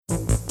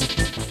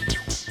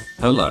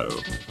Hello,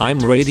 I'm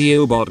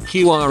Radiobot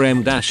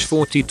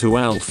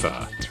QRM-42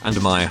 Alpha,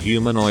 and my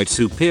humanoid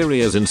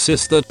superiors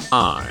insist that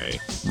I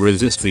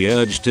resist the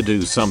urge to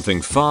do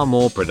something far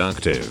more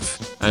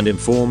productive, and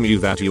inform you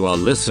that you are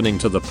listening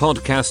to the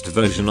podcast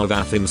version of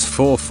Athens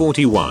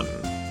 441.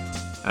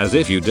 As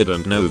if you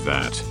didn't know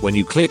that when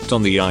you clicked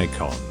on the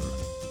icon.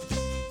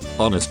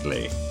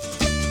 Honestly.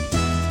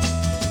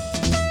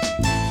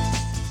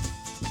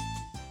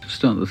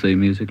 Start the theme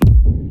music.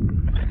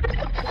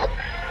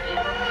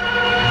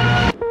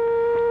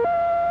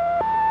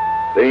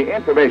 The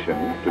information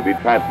to be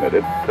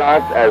transmitted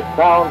starts as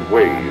sound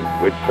waves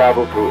which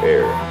travel through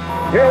air.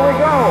 Here we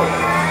go!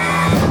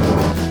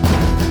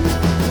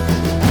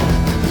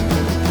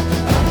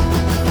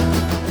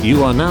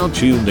 You are now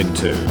tuned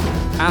into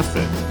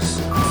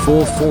Athens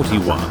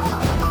 441.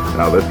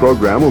 Now this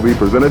program will be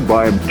presented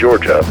by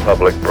Georgia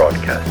Public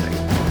Broadcasting.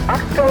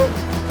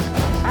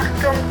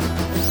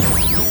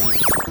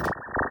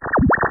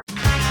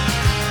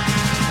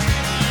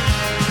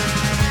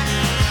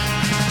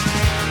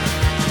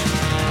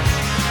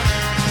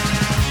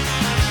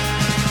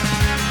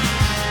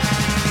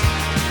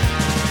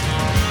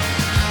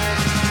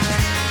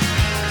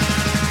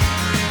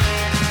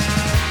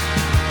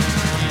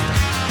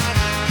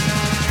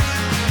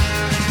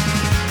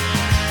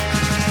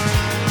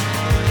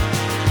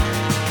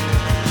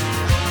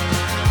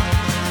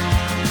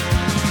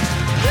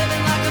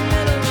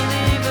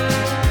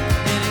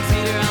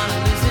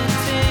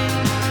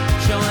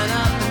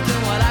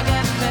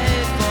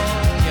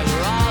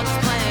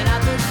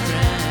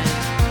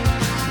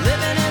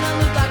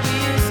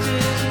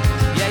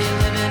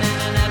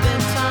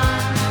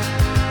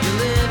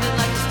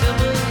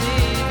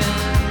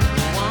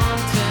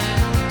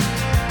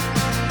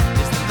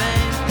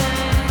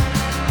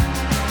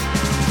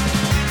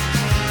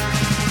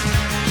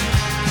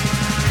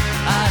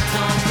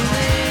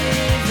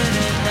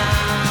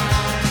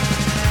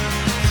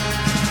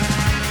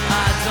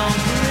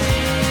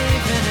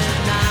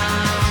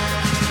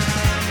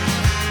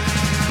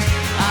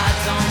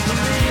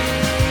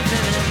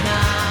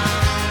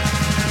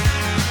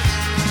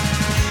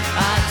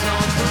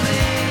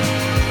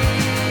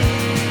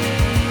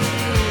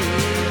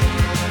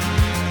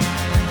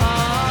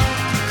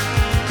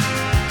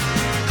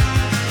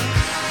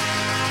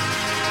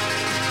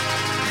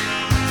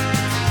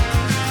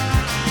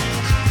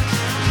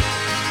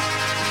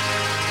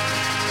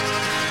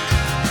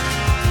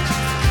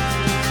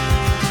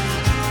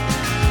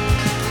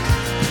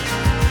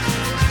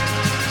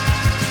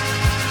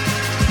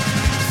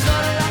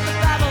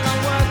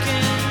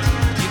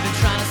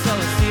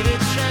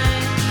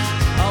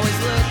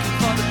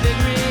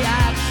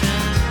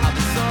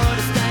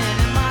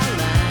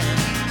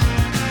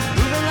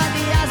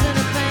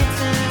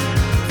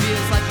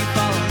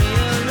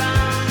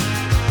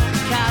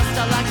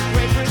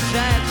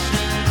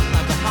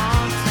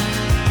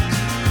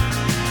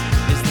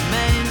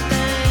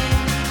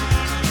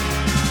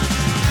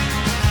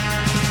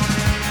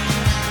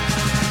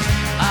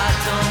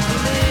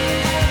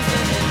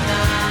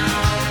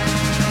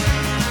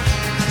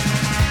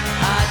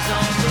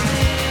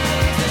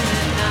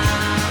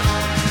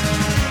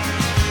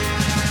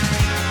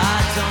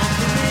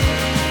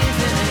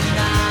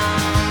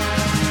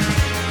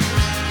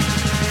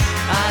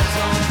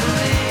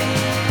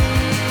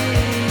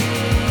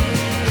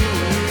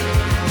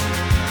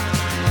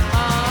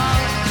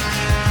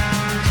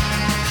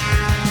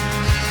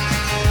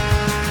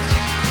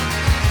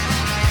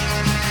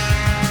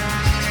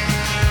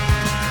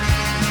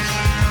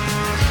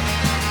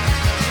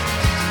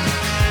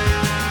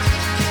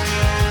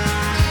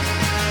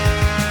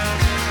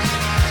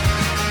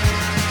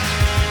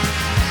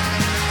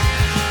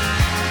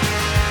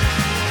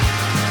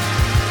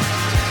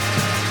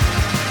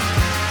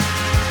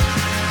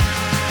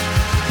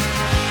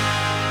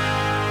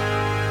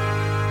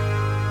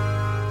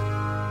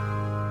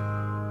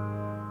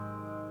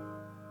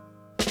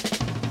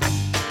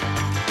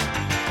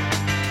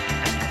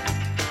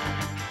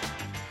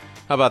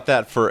 How about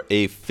that for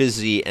a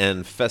fizzy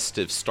and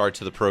festive start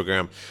to the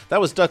program?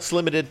 That was Ducks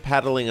Ltd.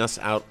 Paddling us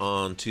out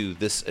onto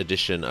this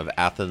edition of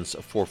Athens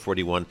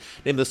 441.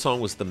 Name of the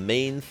song was The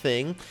Main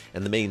Thing,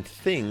 and the main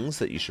things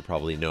that you should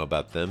probably know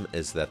about them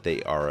is that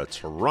they are a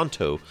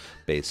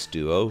Toronto-based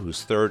duo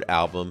whose third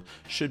album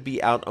should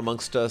be out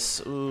amongst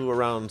us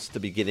around the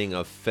beginning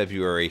of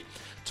February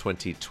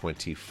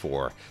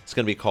 2024. It's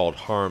going to be called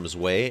Harm's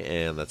Way,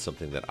 and that's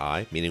something that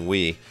I, meaning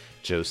we,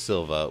 Joe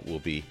Silva, will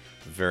be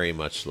very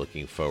much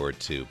looking forward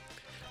to.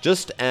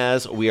 Just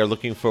as we are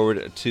looking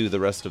forward to the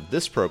rest of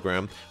this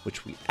program,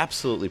 which we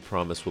absolutely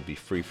promise will be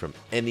free from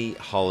any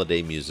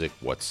holiday music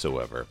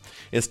whatsoever.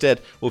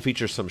 Instead, we'll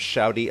feature some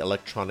shouty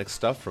electronic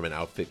stuff from an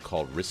outfit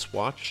called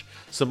Wristwatch,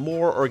 some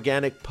more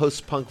organic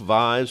post-punk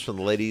vibes from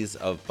the ladies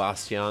of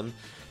Bas Jan,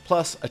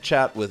 plus a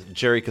chat with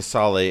Jerry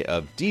Casale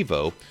of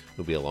DEVO,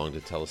 who'll be along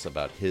to tell us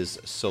about his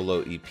solo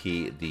EP,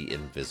 The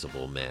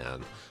Invisible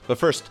Man. But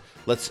first,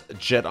 let's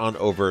jet on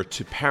over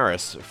to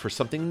Paris for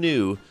something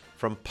new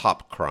from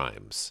Pop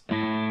Crimes.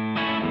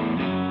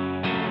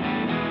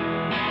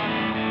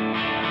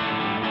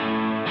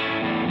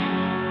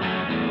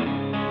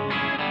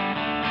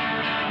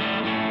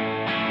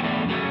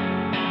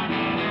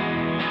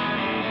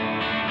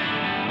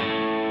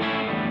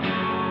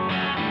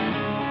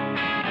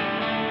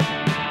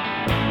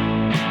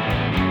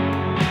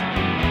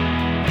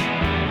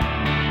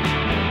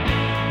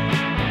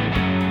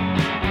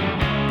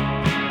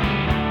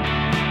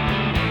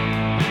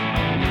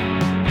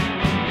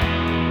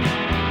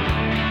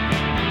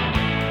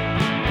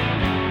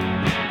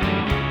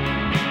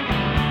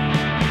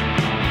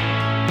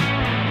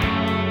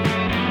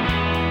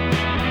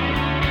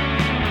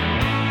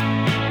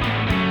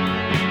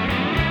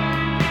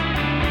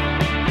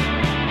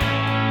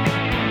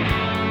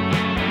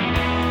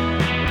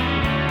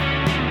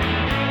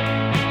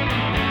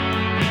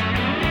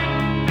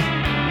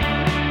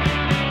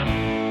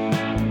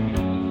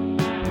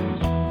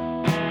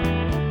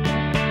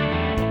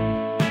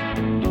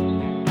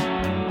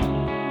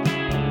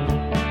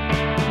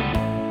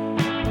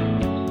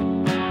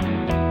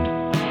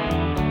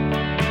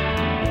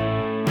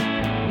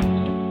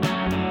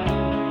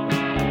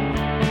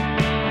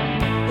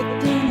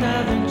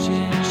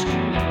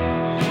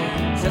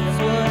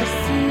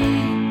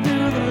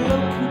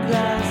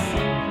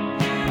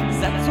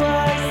 That's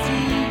why I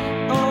see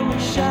all my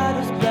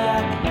shadows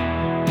black.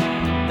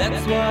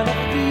 That's what I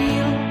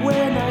feel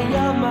when I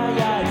have my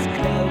eyes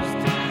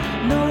closed.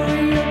 No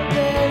real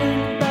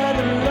pain, but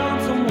a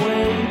lonesome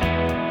way.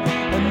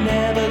 I'm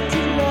never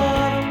too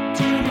love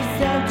to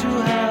descend to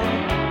hell.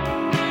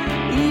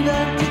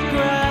 Even to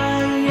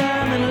cry,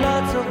 I'm in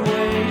lots of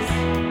ways.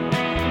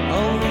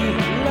 Only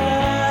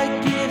light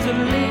gives a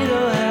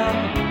little help.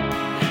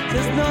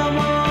 There's no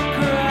more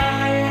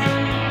crying.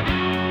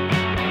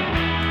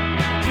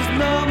 There's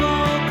no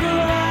more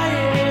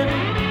crying.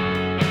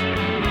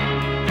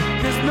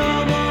 There's no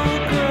more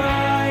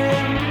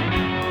crying.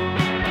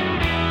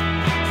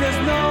 There's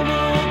no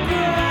more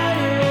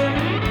crying.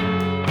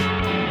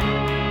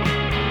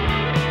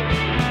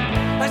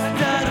 I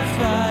start a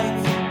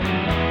fight,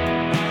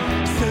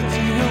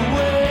 searching a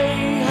way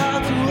how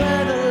to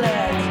handle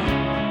it.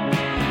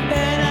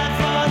 And I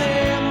found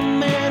him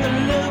in the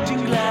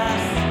looking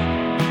glass,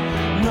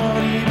 not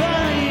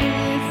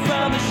even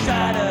from the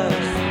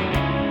shadows.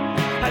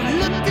 I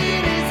looked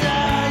in his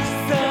eyes,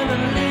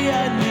 suddenly I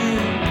knew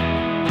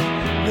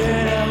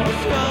that I was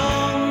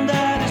wrong,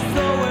 that his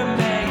soul were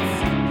mates.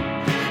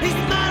 His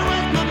mind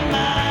was my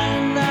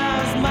mind, now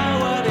his mind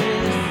what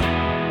is.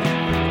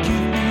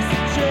 Give me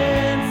some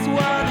chance,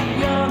 what the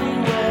only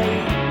way.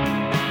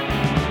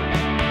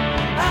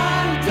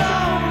 I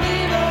don't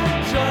even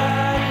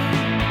try.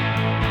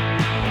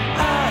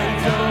 I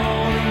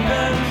don't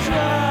even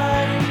try.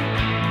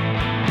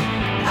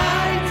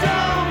 I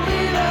don't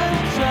even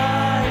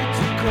try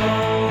to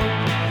call.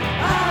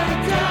 I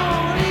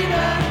don't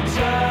even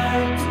try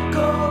to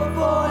go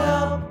for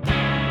help.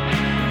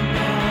 You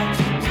know how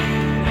to do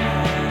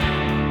that.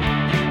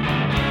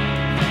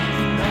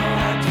 You know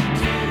how to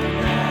do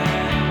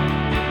that.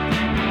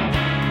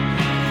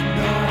 You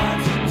know how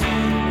to do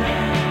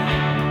that.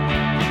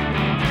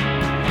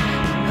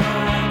 You know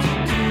how to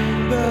do.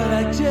 But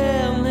I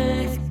can't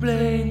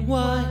explain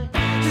why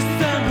the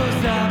sun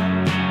goes up.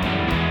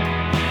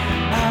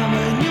 I'm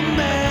a new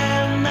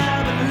man, I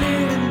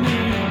believe in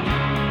me.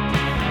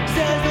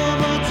 Says no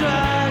more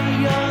try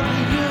on the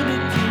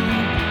unity.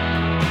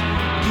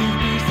 Give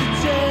me some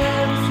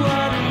chance,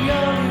 what the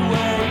only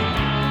way.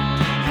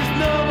 There's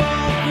no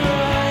more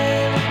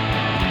crying.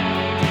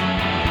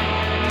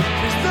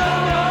 There's no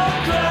more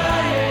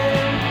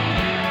crying.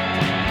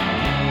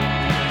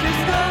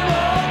 There's no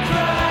more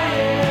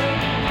crying.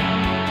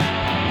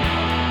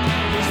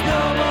 There's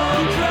no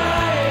more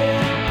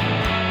crying.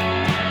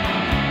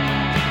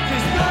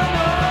 There's no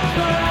more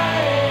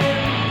crying.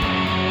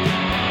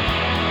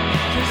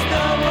 There's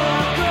no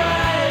more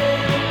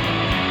crying.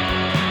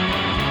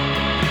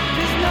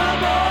 There's no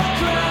more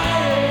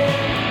crying.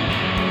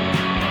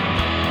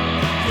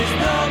 There's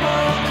no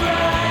more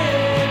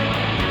crying.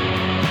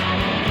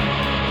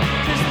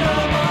 There's no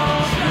more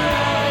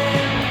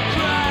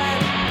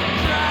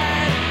crying.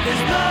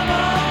 There's no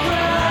more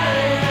crying.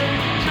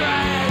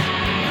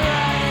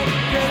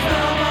 There's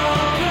no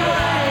more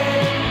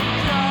crying.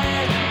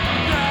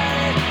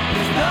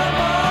 There's no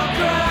more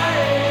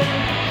crying.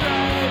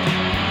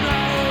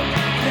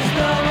 There's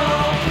no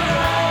more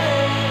crying.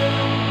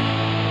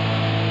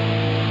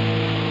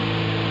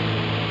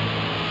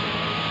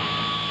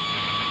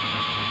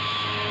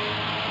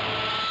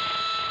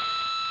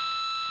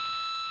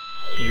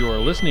 You are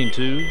listening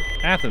to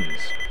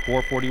Athens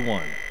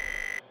 441.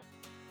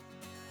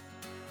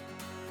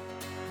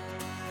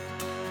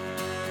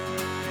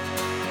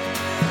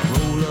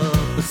 Roll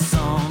up a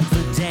song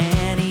for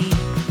Danny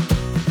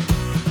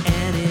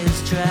and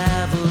his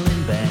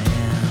traveling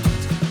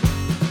band.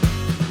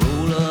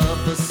 Roll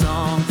up a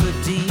song for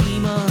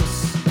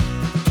Demas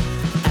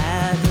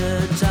at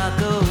her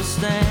taco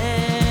stand.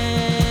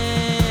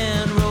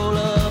 Roll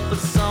up a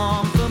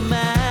song for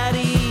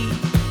Maddie,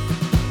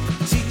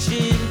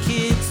 teaching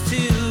kids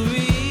to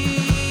read.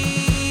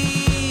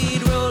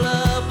 Roll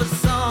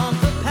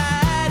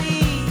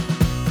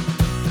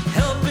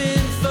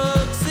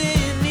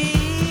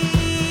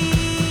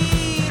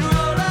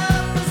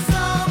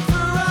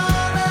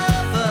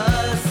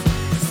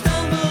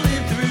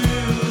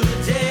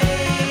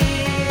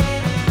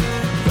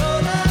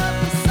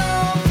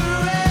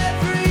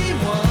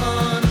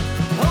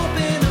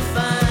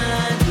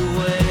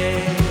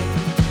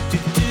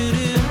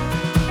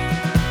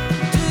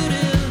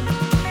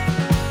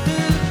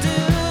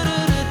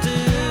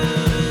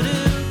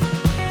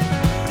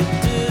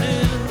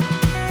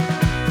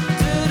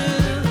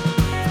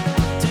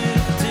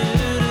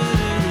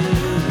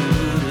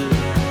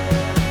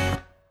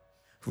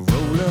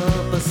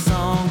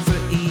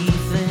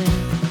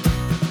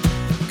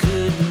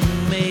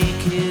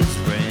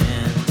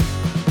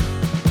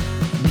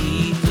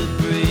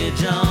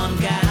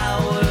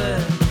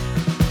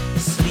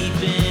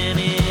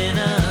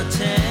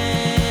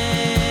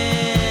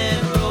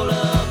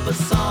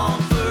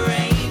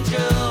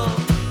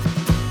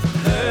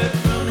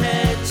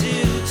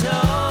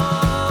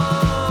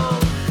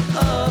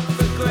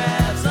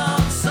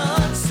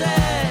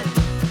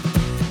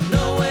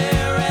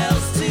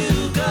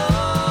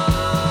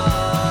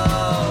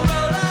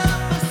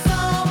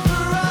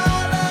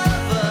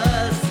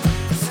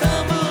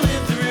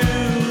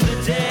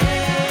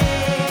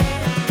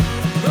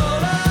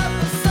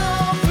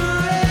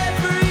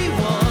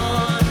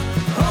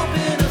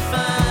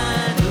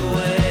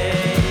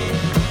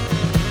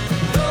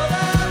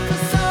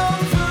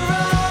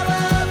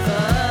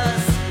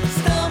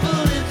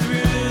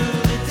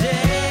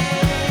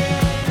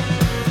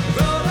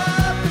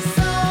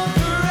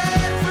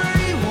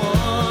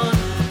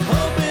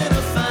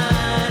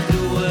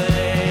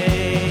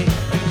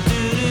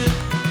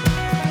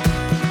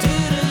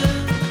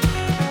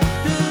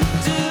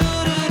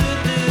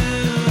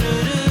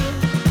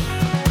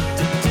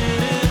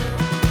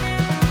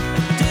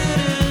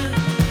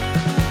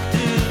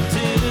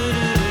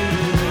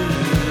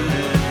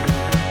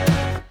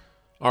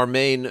Our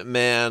main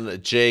man,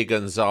 Jay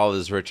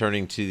Gonzalez,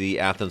 returning to the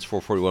Athens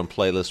 441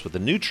 playlist with a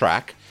new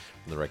track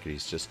from the record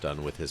he's just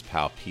done with his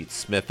pal Pete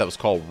Smith. That was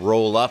called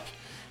Roll Up.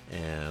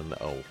 And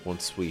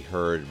once we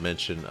heard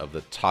mention of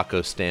the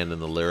taco stand in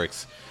the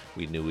lyrics,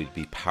 we knew we'd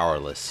be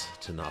powerless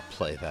to not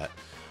play that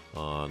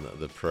on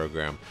the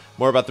program.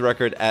 More about the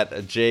record at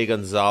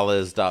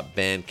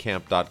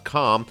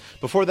jgonzalez.bandcamp.com.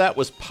 Before that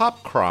was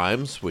Pop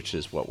Crimes, which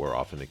is what we're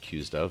often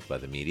accused of by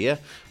the media.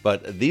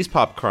 But these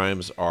Pop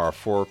Crimes are a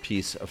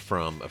four-piece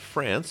from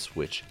France,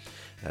 which,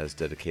 as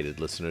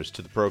dedicated listeners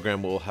to the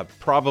program will have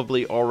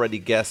probably already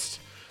guessed,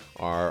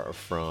 are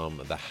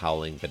from the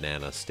Howling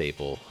Banana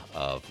stable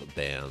of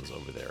bands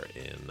over there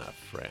in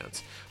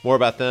France. More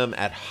about them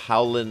at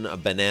Howlin'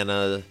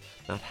 Banana,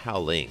 not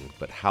Howling,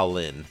 but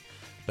Howlin'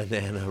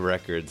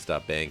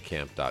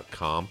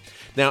 bananarecords.bandcamp.com.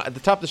 Now, at the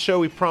top of the show,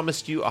 we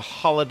promised you a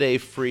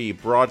holiday-free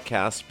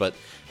broadcast, but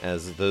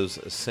as those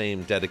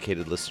same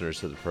dedicated listeners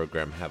to the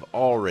program have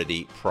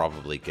already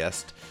probably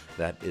guessed,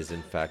 that is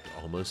in fact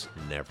almost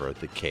never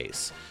the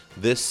case.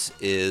 This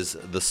is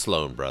the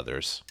Sloan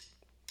Brothers.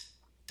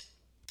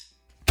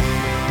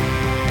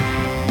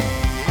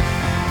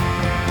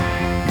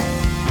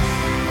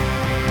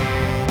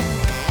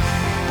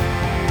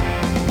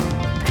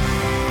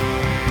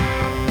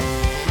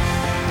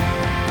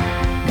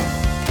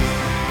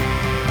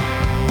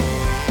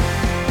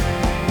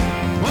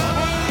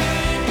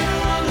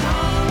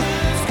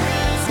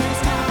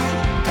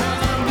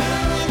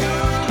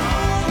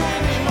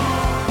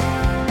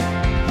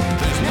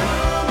 There's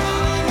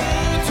nobody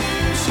there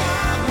to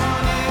shine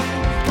on it.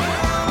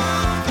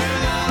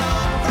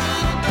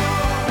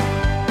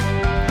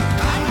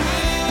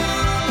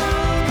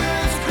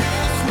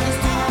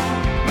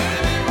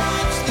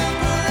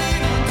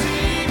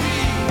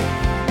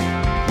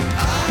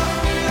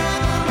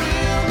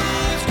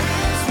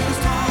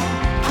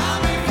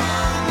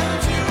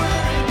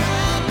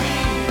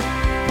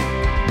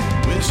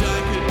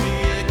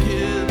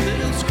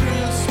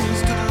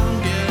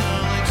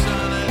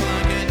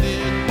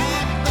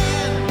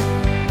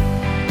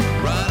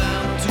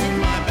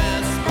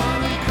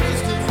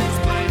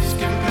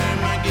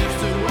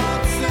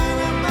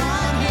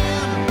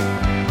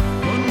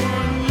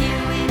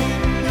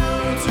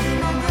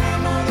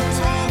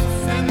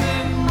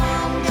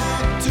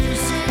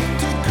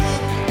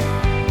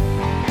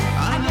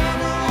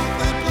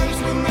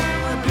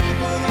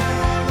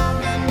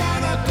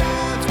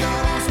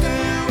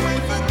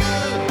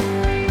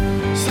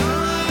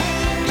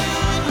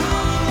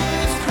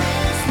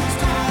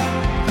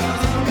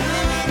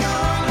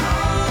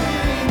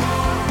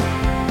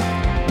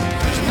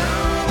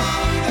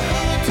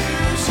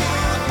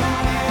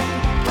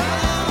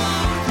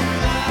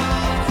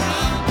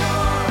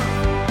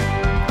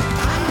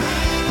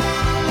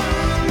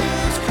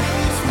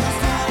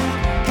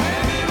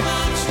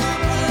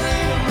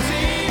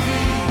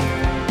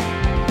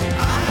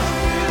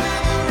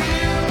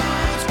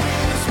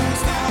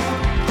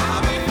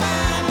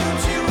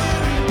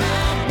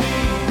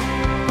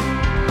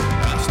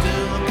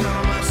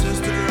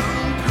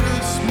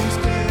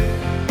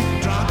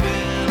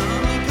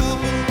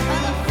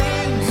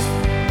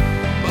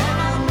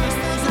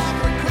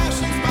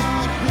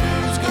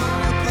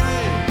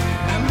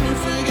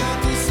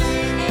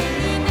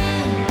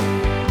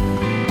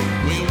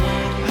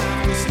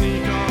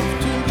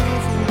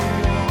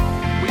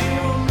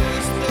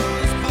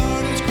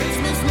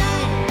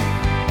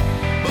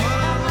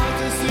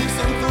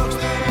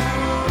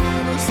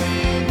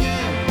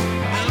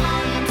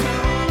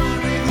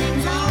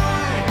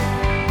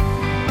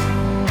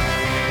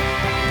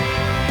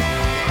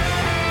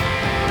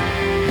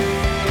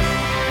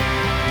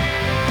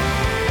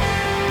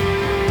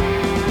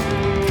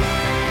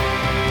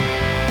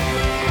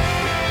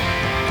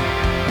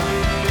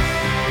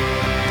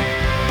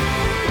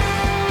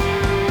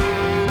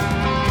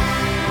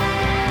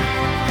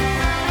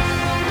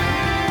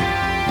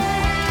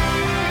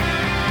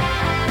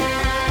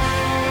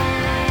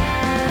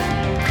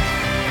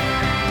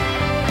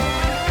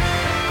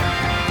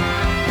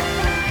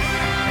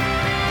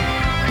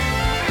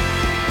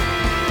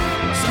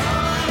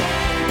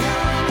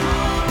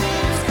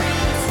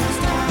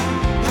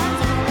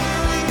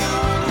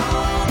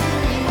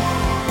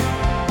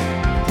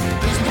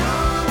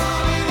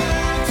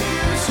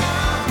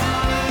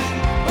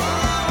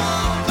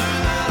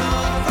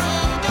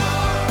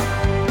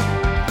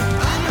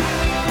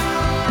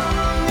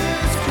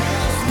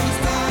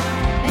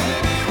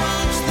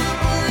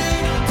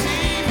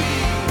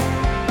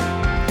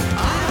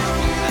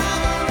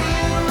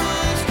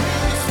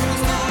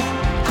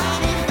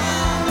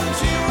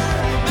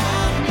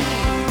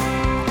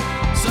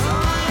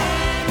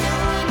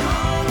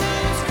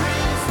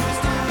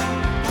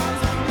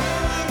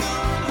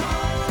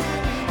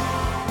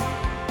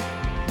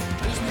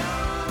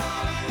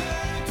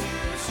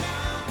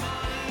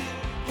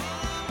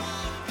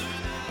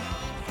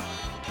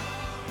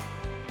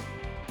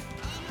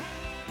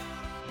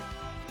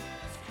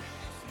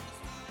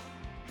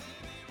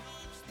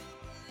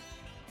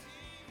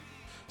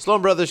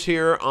 Sloan Brothers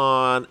here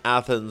on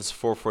Athens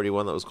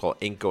 441. That was called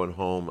Ain't Going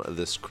Home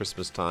This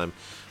Christmas Time,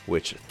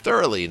 which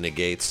thoroughly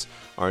negates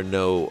our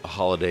no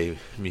holiday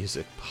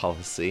music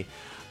policy.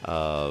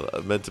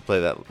 I meant to play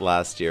that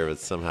last year, but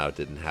somehow it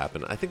didn't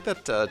happen. I think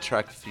that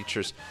track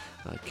features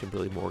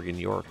Kimberly Morgan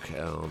York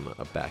on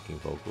backing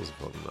vocals,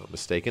 if I'm not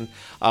mistaken.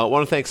 I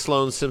want to thank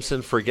Sloan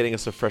Simpson for getting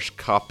us a fresh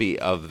copy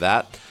of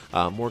that.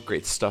 More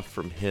great stuff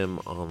from him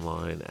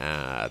online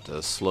at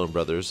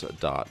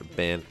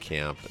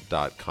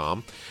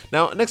sloanbrothers.bandcamp.com.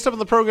 Now, next up on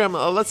the program,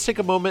 let's take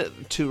a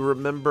moment to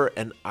remember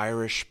an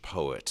Irish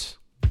poet.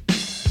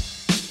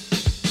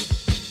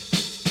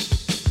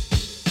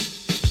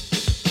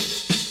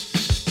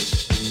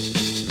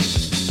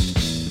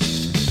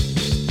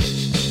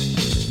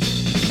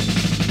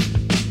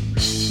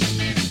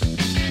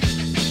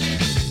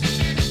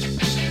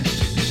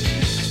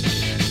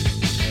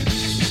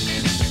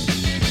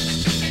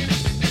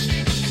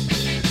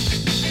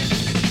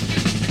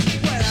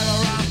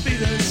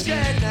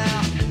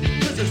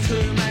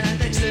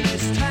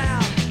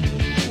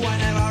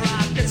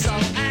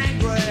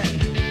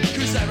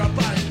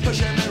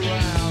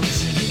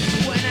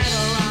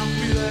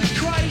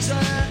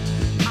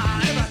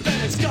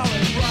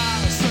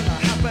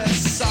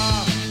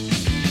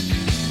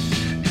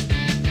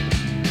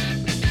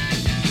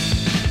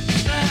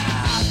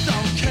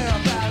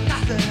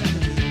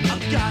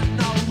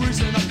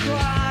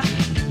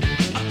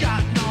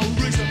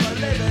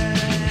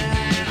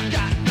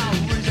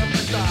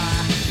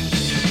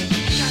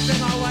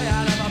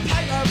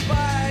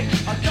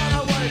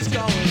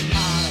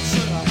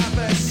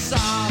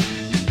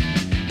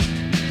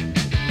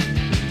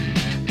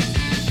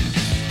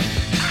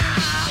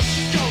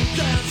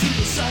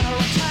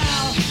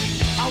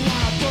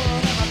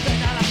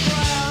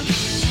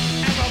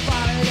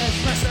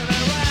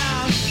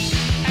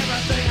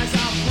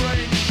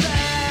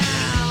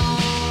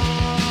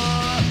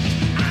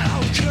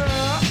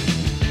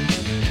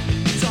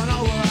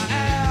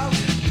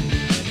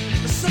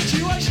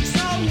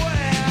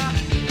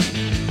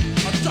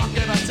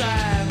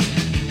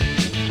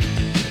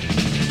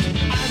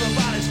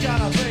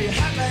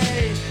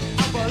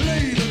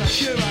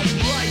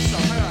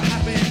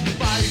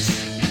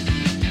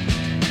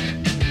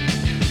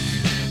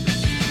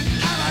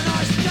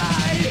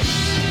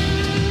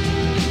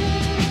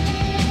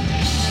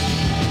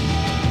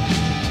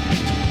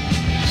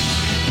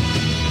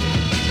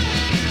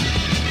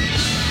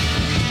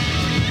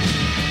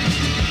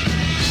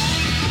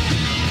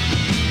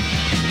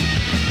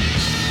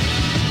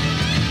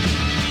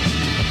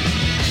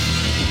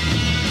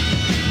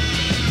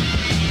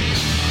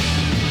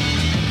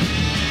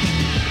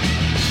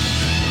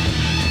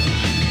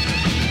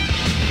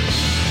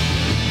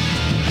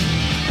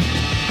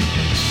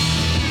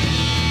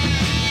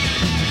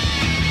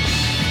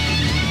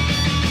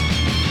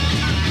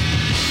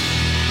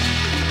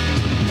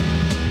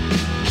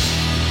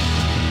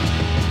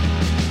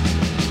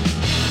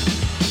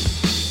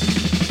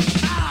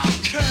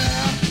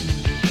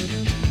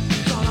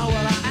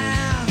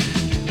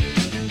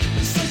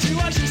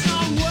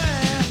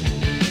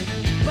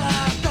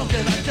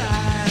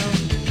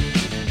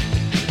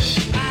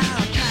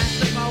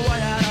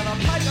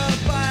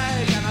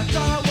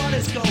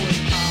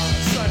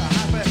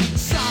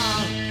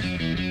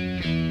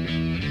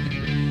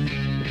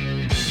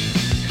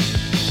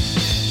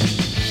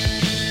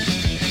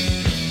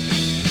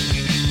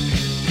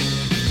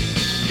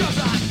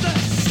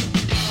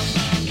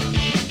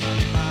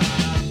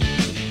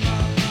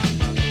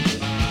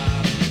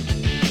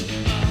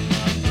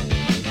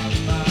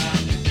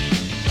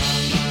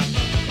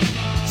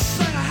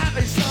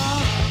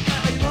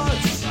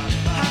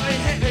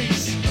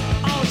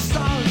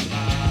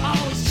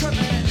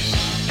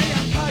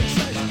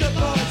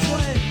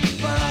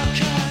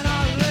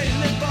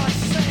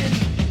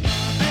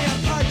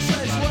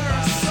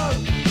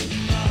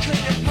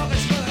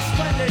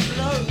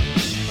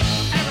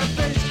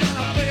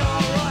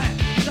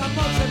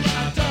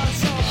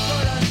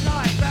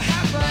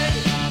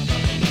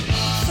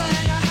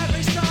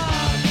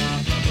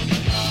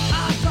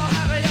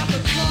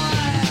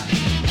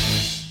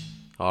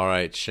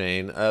 right,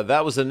 Shane.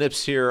 That was the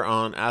Nips here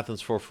on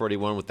Athens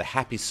 441 with the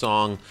happy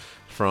song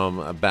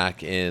from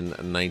back in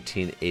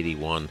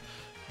 1981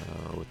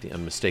 with the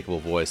unmistakable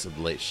voice of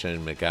the late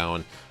Shane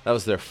MacGowan. That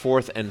was their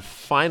fourth and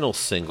final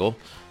single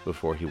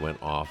before he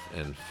went off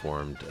and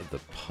formed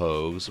the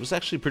Pogues. It was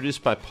actually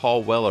produced by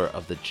Paul Weller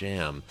of The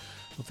Jam.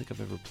 I don't think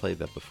I've ever played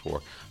that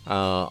before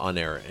on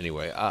air.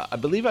 Anyway, I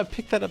believe I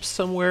picked that up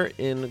somewhere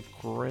in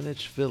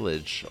Greenwich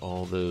Village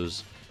all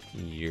those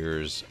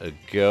years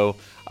ago.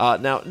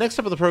 Now, next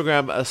up on the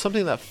program,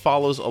 something that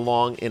follows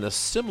along in a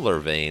similar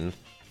vein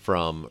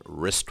from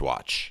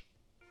Wristwatch.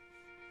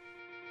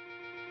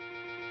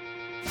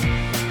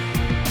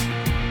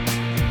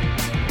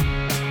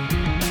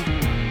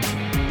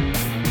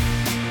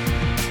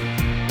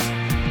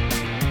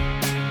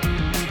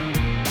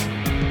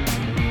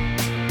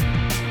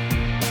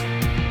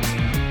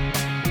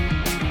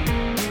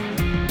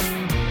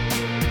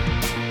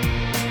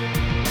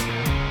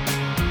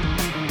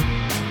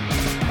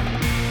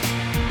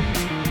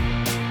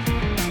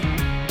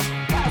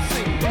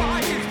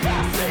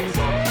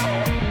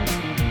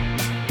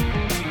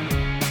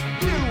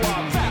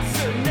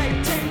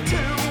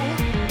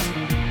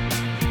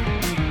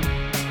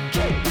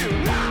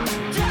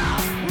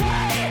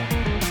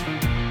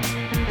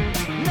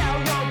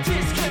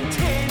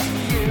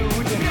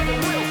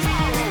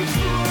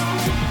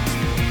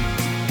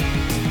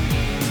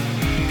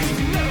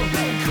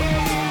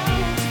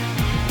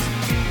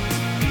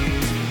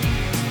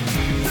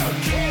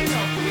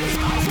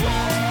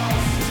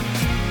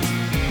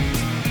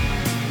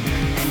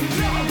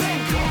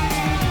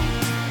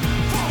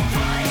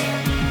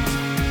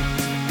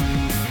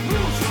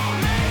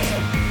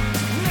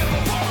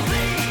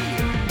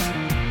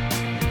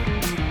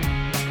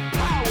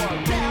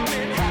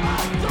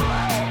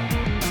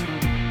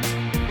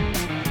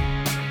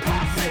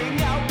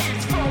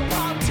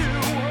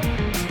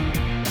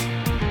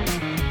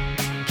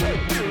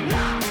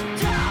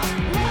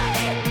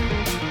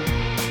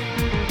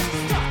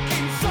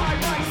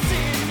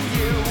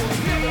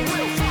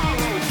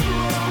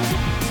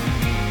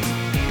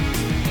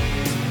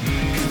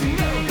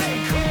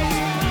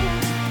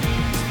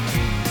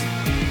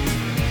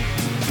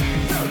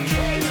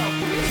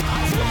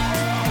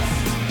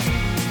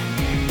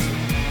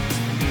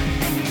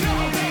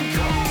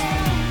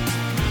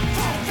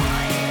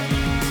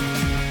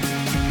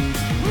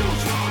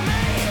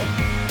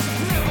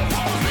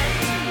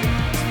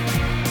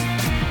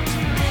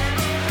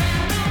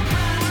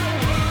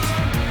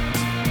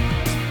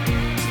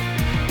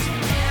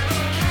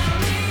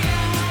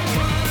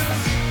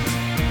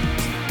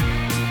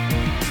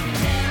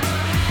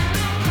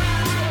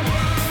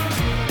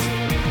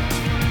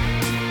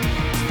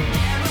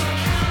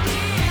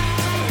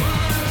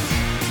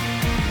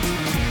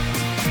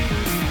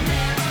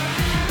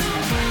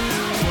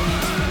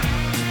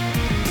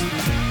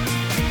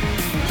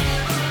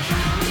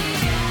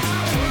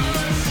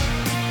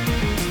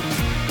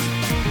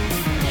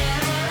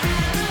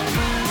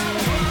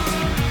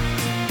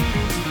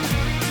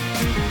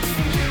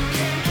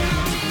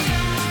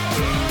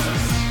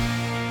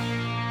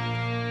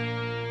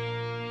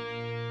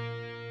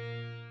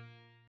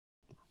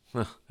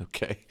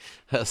 Okay.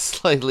 A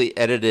slightly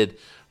edited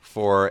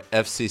for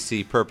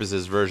FCC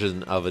purposes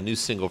version of a new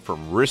single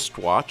from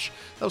Wristwatch.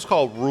 That was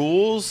called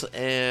Rules,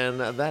 and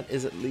that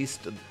is at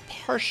least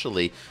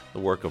partially the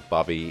work of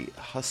Bobby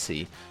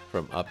Hussey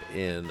from up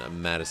in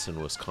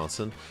Madison,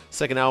 Wisconsin.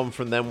 Second album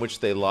from them, which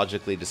they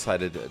logically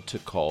decided to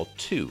call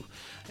 2.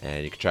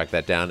 And you can track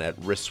that down at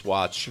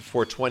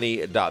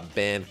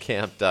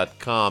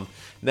wristwatch420.bandcamp.com.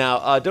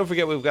 Now, don't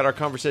forget we've got our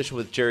conversation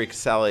with Jerry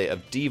Casale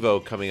of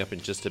DEVO coming up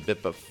in just a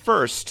bit. But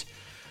first,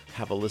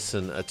 have a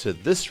listen to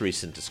this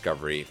recent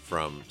discovery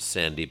from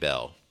Sandy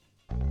Bell.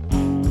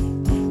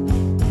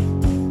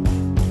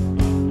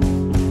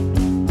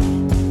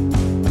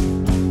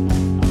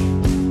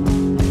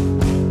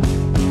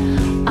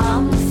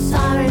 I'm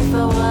sorry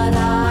for what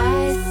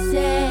I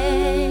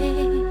say.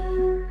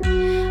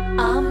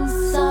 I'm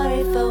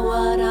sorry for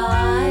what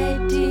I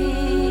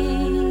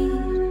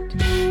did.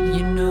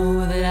 You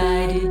know that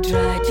I did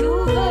try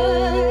to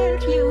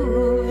hurt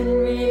you,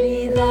 and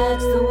really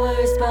that's the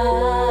worst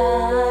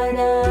part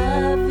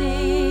of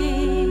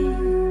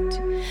it.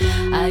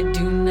 I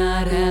do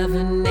not have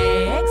an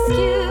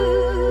excuse.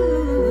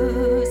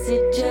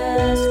 It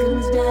just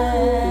comes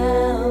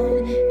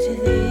down to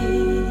this.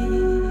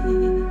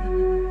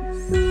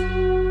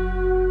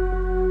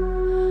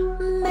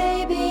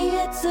 Maybe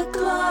it's a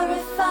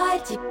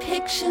glorified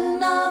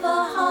depiction of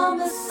a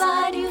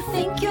homicide. You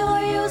think you're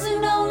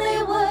using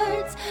only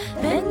words,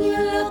 then you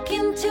look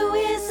into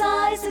his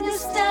eyes and you're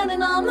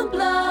standing on the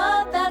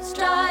blood that's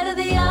dry to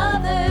the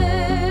others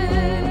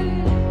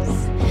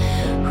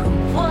who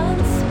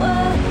once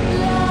were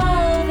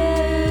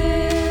lovers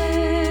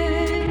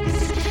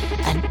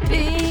and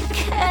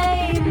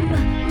became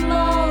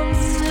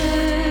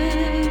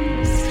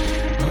monsters.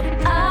 Well,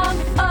 I'm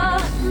a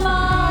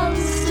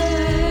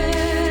monster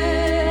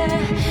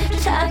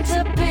trying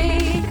to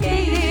be a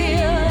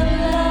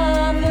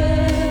lover.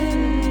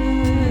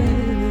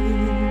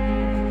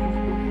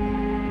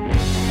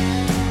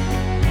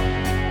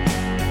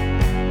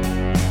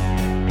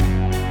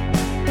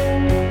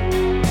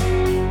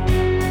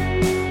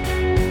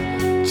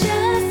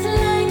 Just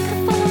like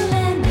a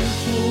fallen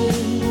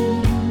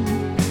king,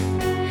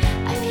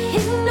 I've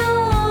hidden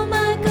all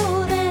my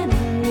golden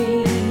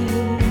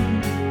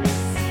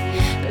rings,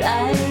 but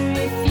I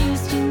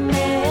refuse to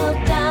nail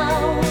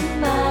down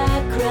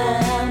my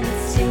crown.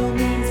 It still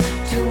means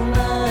too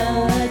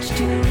much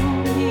to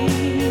me.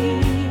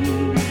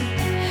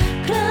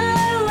 But I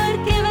would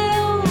give it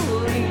all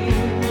to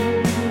you.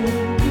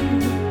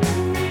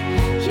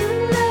 You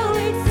know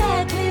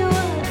exactly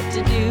what to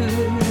do.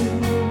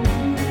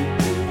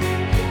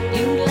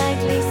 You'd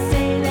likely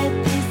say that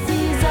this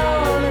is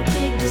all a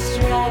big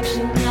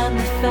distraction, and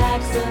the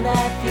facts are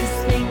that these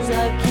things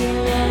are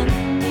killing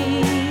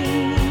me.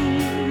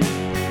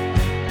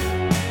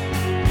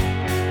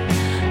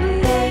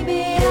 Maybe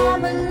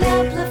I'm an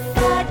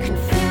amplified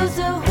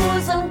confuser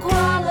who's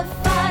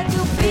unqualified to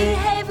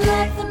behave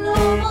like the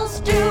normals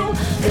do.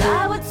 But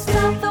I would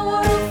stop the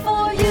world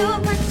for you,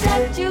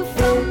 protect you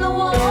from the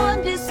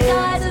warm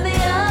disguise of the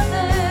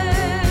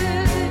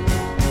others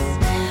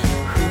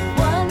who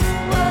once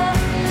were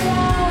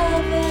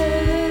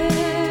lovers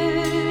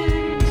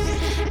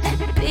and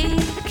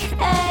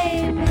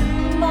became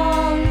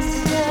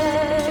monsters.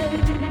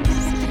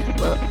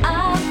 Well,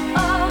 I'm a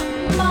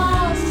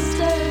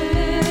monster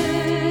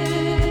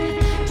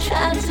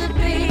trying to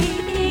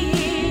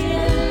be a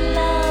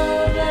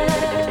lover.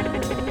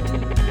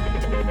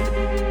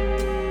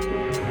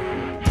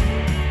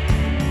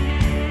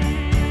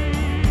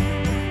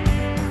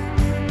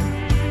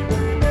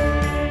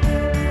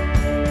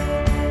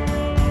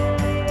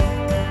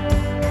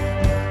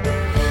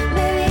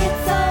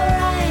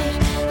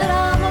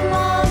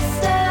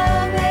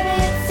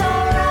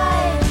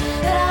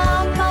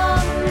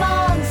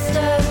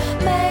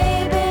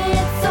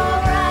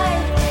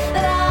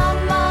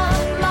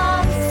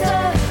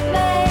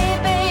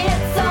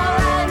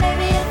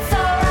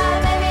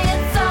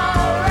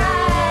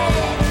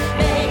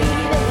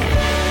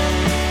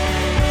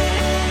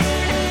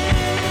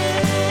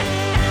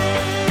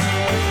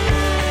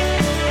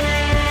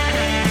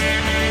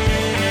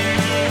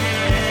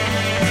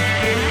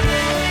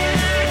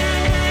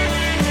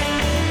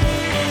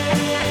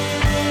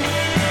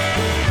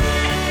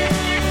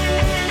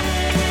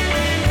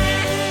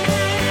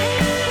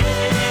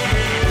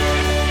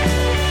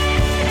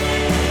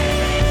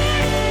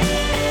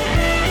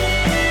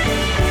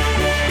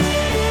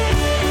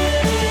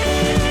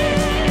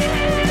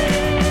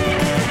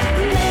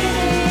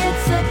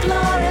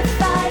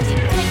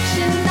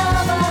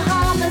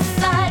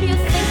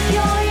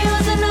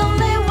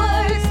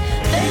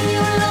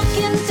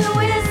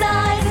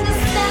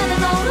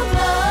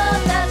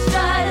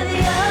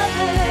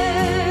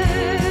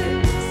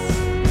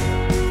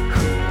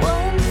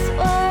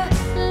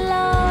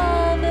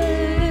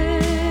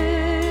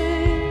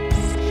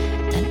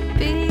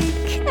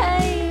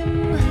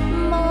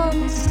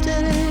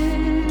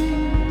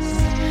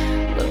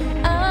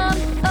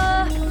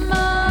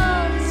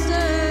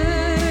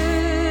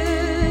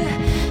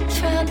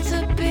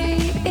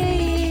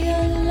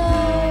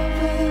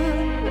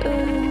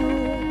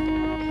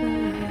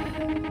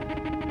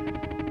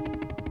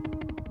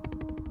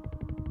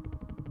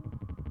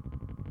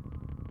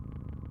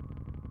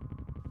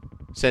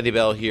 Sandy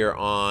Bell here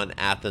on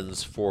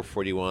Athens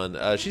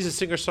 441. She's a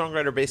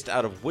singer-songwriter based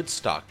out of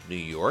Woodstock, New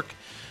York,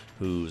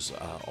 who's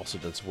also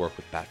done some work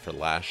with Bat for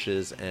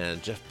Lashes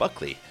and Jeff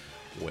Buckley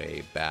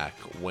way back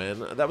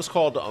when. That was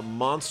called A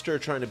Monster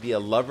Trying to Be a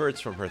Lover.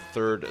 It's from her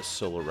third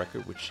solo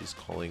record, which she's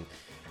calling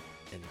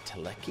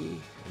Enteleki.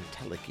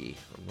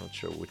 I'm not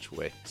sure which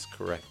way is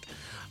correct.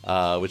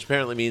 Which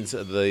apparently means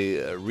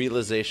the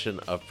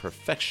realization of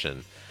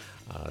perfection.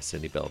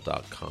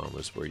 SandyBell.com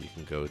is where you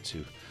can go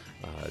to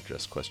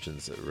address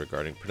questions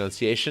regarding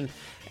pronunciation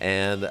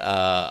and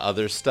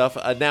other stuff.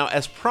 Now,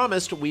 as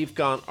promised, we've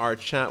got our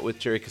chat with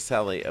Jerry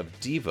Casale of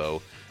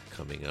DEVO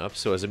coming up.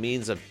 So as a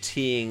means of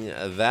teeing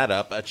that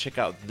up, check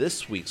out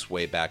this week's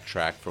Way Back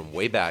track from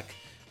way back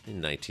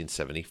in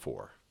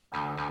 1974.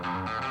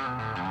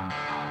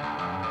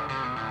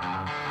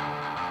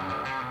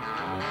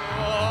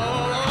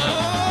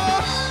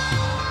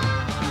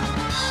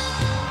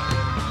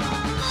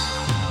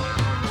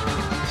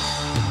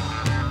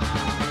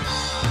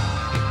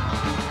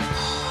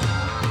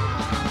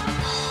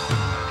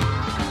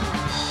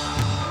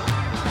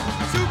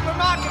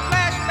 Supermarket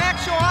flashback,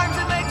 show arms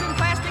and legs and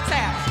plastic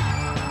sacks.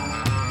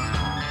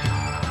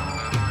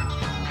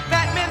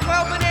 Fat men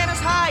 12 bananas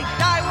high,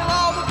 die while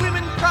all the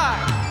women cry.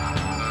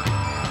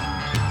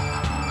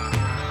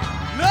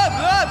 Love,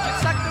 love, get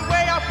sucked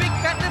away, our big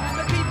fat lips,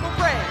 the people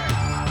pray.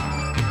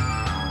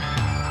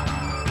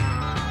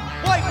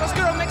 Boy plus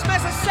girl mixed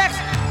mess of sex,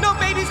 no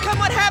babies come,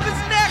 what happens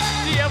next?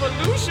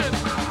 De-evolution,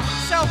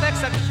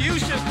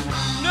 self-execution,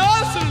 no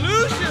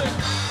solution.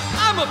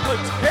 I'm a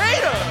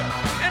potato,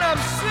 and I'm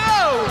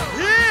so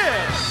here.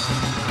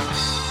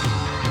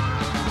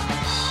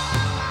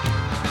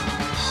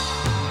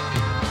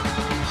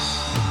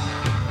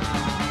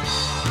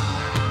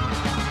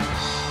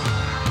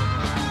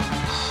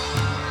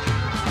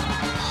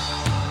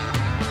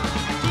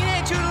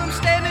 Teenage hoodlums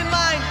stand in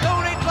line,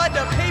 donate blood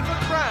to pay for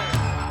crime.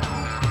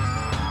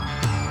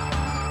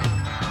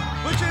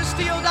 Butchers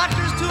steal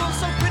doctors' tools,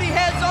 so pretty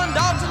heads on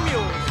dogs and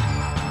mules.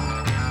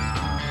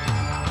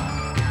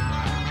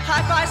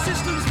 Hi-fi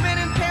systems,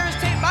 men and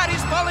parents take bodies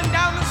falling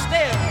down the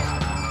stairs.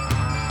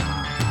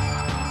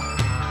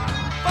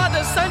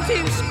 Father-son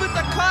teams split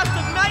the cost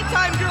of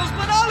nighttime girls,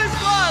 but all is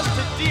lost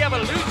to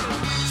de-evolution,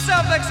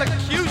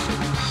 self-execution,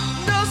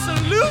 no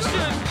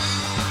solution.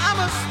 I'm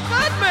a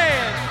spud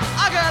man,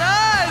 I got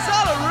eyes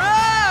all around.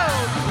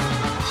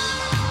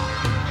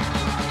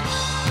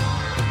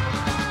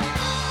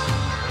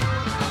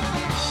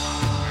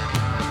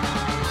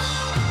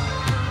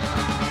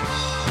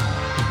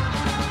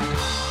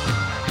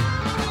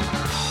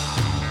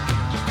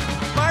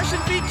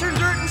 Martian feet turn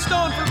dirt and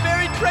stone for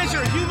buried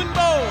treasure, human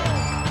bone.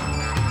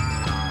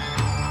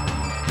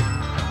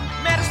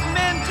 Madison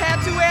men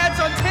tattoo ads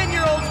on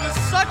 10-year-olds with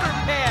sucker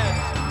pads.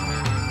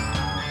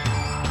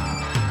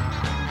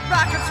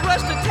 Rockets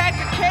rush to attack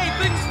a cave,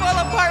 things fall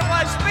apart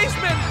while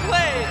spacemen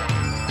play.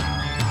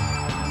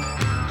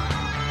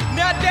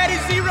 Now Daddy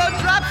Zero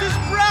drops his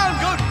brown,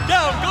 go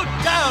down,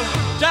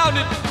 down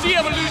to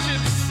de-evolution,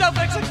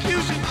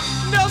 self-execution,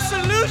 no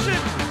solution.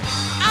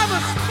 I'm a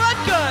spud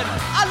gun.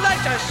 I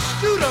like to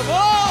shoot 'em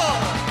all.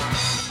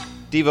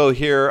 DEVO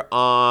here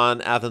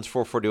on Athens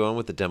 441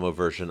 with the demo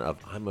version of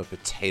I'm a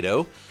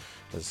Potato.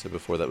 As I said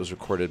before, that was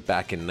recorded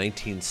back in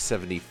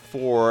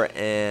 1974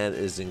 and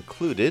is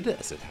included,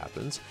 as it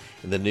happens,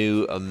 in the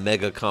new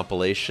mega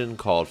compilation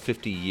called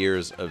 50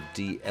 Years of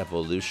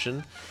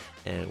De-Evolution.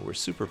 And we're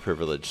super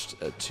privileged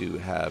to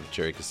have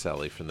Jerry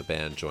Casale from the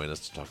band join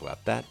us to talk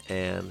about that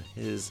and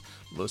his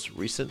most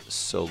recent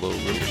solo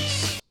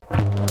release.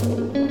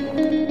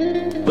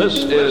 This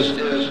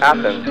is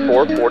Athens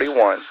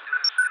 441.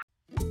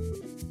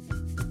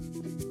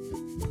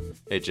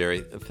 Hey,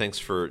 Jerry. Thanks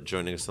for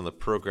joining us on the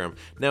program.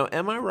 Now,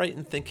 am I right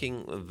in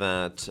thinking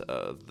that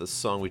the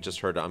song we just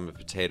heard, I'm a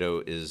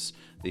Potato, is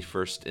the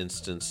first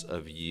instance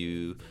of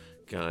you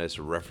guys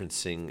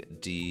referencing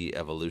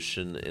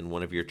de-evolution in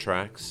one of your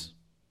tracks?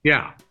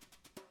 Yeah.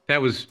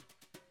 That was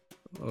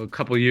a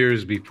couple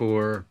years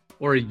before,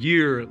 or a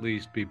year at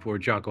least before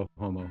Jocko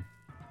Homo.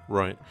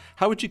 Right.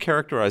 How would you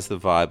characterize the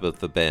vibe of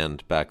the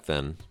band back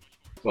then?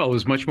 Well, it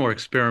was much more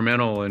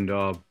experimental and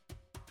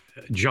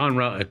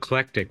genre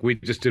eclectic. We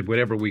just did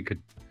whatever we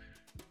could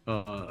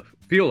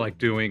feel like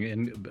doing,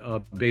 and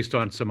based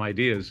on some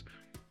ideas.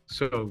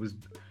 So it was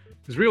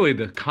really,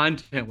 the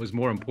content was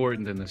more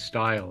important than the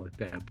style at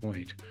that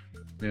point.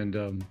 And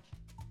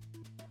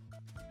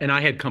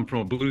I had come from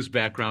a blues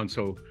background,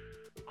 so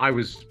I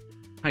was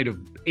kind of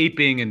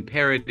aping and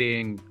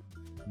parodying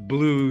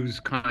blues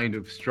kind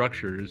of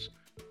structures,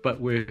 but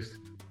with,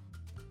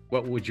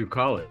 what would you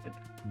call it?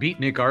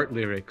 Beatnik art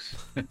lyrics.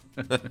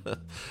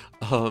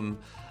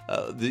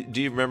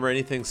 Do you remember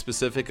anything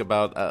specific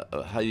about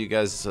how you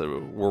guys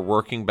were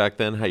working back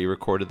then, how you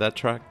recorded that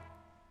track?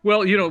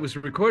 Well, you know, it was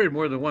recorded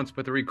more than once,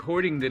 but the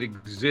recording that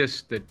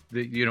exists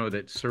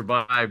that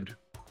survived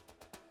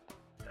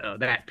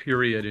that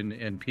period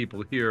and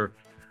people here,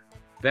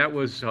 that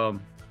was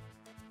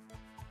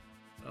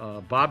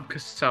Bob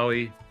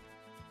Casale,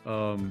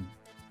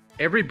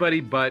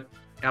 everybody but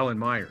Alan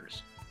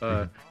Myers.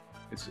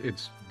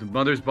 It's the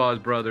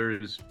Mothersbaugh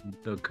brothers,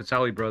 the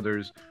Casale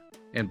brothers,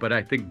 but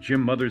I think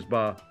Jim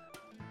Mothersbaugh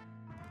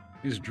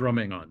is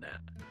drumming on that.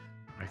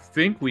 I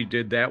think we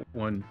did that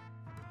one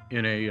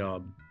in a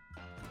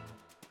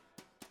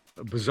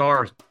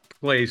bizarre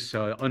place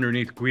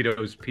underneath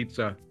Guido's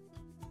Pizza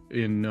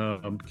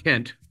in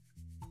Kent.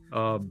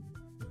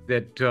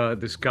 That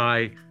this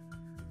guy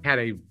had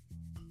a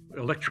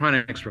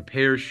electronics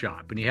repair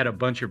shop, and he had a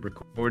bunch of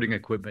recording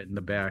equipment in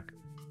the back.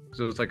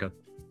 So it was like a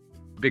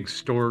big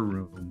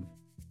storeroom.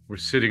 We're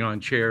sitting on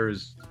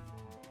chairs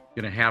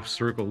in a half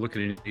circle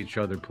looking at each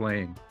other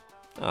playing.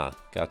 Ah,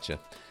 gotcha.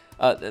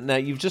 Now,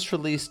 you've just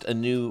released a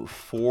new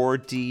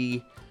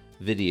 4D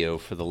video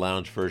for the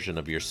lounge version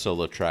of your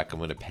solo track, I'm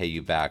Going to Pay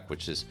You Back,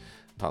 which is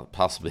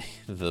possibly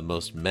the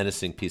most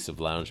menacing piece of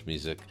lounge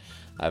music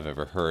I've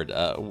ever heard.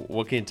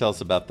 What can you tell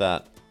us about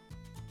that?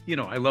 You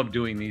know, I love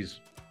doing these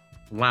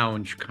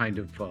lounge kind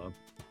of,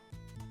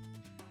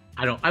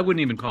 I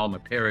wouldn't even call them a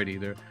parody.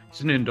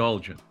 It's an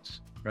indulgence,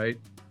 right?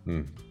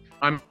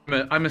 I'm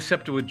a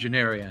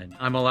septuagenarian.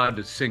 I'm allowed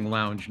to sing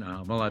lounge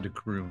now. I'm allowed to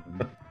croon.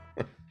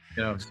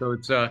 You know, so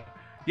it's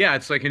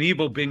it's like an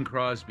evil Bing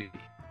Crosby,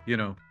 you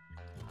know.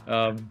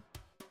 The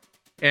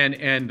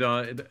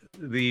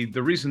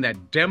reason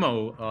that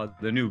demo,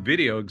 the new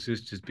video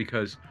exists, is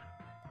because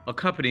a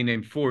company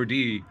named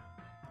 4D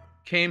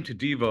came to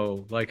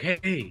DEVO like,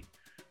 hey,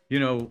 you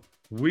know,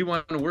 we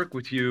want to work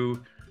with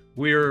you.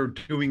 We're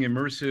doing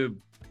immersive,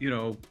 you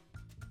know,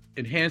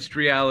 enhanced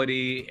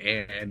reality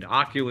and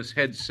Oculus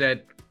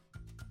headset,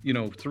 you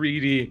know,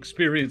 3D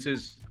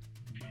experiences,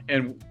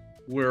 and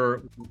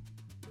we're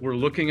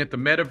looking at the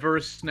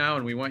metaverse now,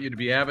 and we want you to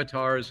be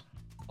avatars,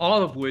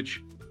 all of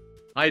which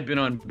I'd been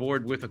on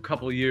board with a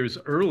couple of years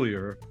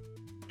earlier,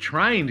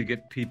 trying to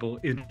get people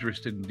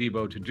interested in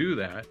DEVO to do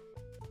that,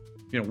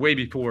 you know, way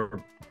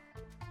before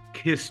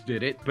KISS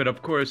did it. But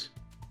of course,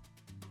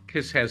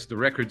 KISS has the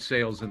record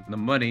sales and the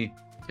money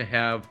to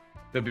have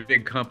the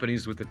big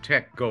companies with the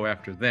tech go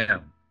after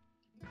them.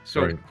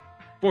 So right.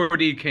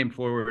 4D came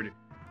forward,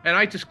 and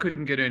I just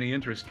couldn't get any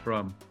interest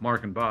from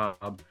Mark and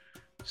Bob.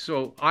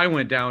 So I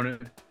went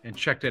down and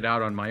checked it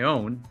out on my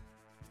own.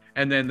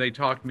 And then they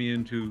talked me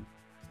into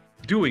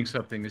doing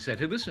something. They said,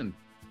 hey, listen,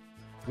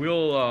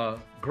 we'll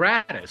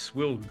gratis,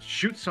 we'll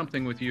shoot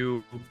something with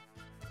you.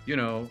 You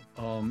know,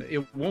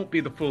 it won't be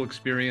the full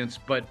experience,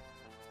 but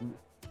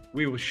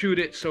we will shoot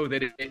it so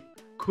that it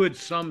could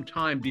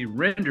sometime be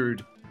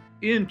rendered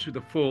into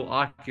the full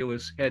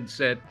Oculus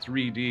headset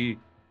 3D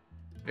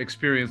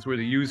experience, where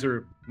the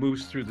user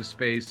moves through the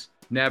space,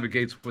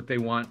 navigates what they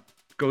want,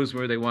 goes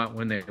where they want,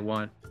 when they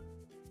want.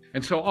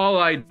 And so all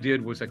I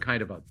did was a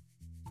kind of a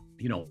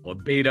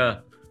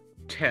beta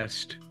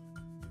test.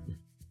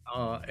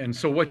 And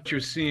so what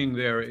you're seeing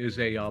there is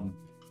a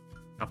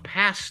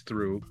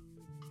pass-through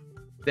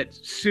that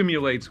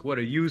simulates what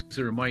a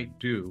user might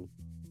do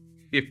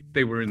if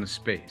they were in the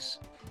space.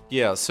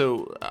 Yeah,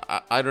 so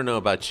I don't know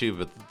about you,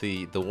 but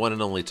the one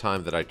and only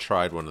time that I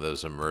tried one of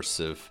those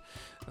immersive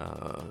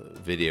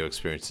video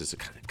experiences, it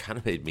kind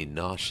of made me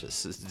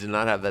nauseous. Did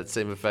not have that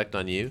same effect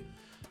on you?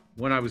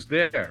 When I was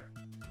there,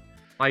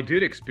 I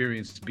did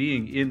experience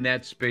being in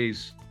that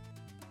space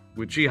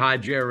with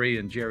Jihad Jerry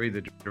and Jerry,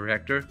 the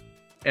director.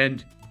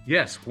 And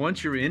yes,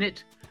 once you're in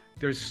it,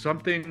 there's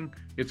something,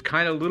 it's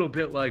kind of a little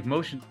bit like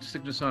motion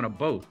sickness on a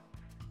boat.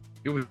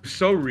 It was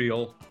so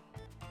real.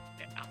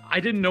 I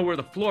didn't know where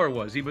the floor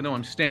was, even though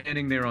I'm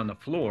standing there on the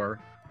floor.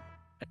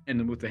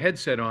 And with the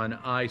headset on,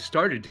 I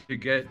started to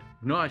get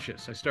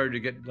nauseous. I started to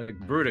get like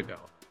vertigo.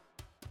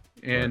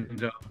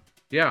 And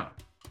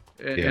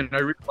and I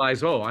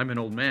realized, I'm an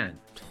old man.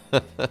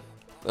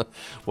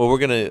 Well, we're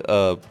going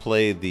to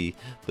play the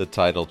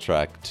title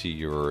track to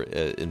your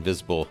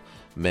Invisible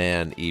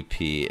Man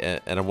EP.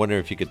 And I wonder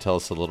if you could tell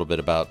us a little bit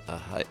about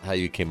how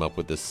you came up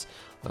with this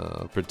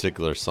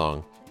particular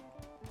song.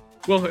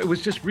 Well, it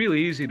was just really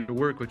easy to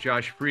work with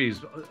Josh Freese.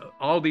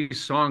 All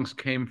these songs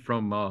came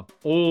from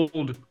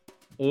old,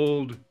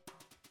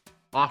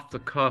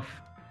 off-the-cuff,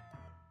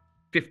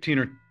 15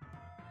 or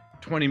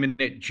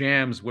 20-minute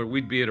jams where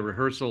we'd be at a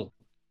rehearsal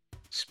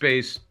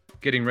space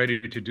getting ready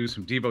to do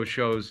some DEVO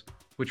shows,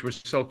 which were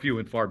so few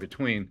and far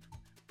between.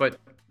 But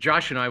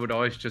Josh and I would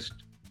always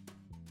just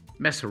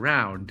mess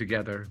around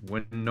together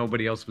when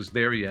nobody else was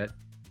there yet,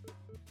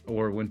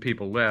 or when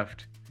people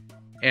left.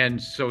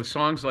 And so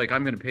songs like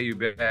I'm Going to Pay You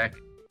Back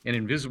and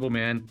Invisible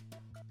Man,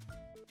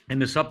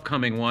 and this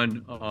upcoming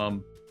one,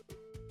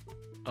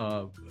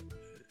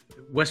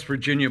 West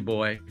Virginia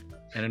Boy,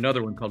 and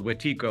another one called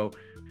Wetico,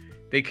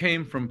 they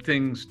came from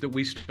things that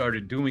we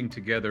started doing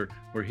together,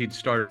 where he'd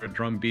start a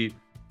drum beat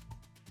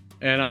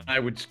and I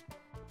would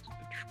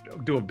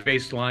do a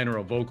bass line or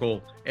a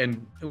vocal,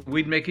 and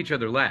we'd make each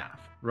other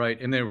laugh, right?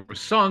 And there were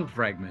song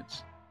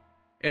fragments,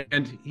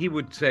 and he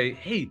would say,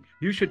 hey,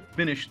 you should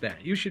finish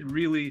that. You should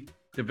really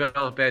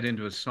develop that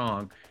into a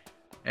song.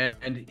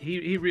 And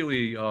he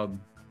really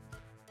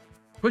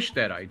pushed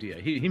that idea.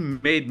 He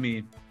made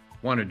me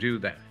want to do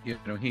that. You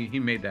know, he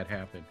made that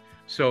happen.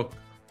 So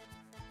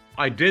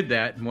I did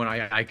that, and when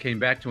I came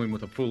back to him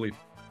with a fully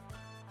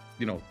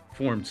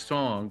formed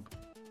song,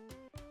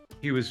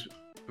 he was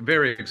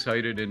very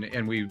excited,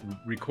 and we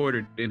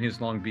recorded in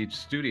his Long Beach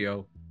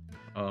studio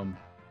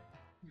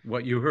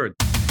what you heard.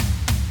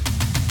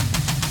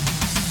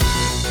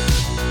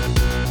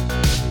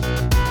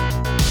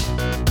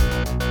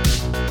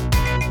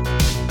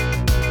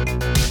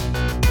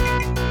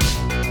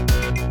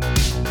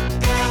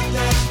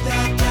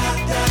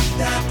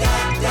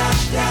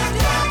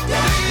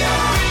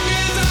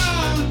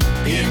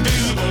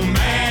 Invisible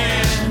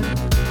man,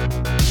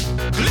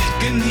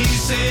 clicking, he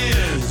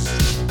says,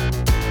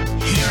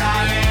 here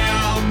I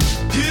am.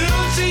 You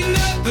don't see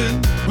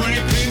nothing when he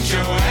pinch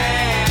your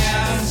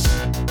ass.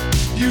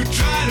 You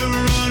try to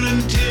run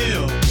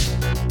until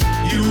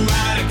you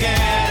out of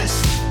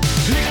gas.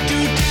 Lick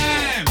 2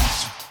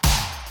 times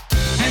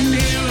and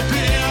he'll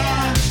appear.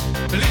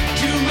 Lick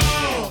 2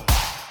 more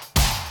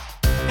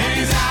and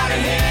he's out of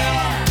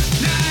here.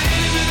 Now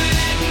hit him in the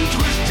head and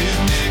twist his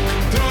neck.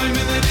 Throw him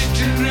in the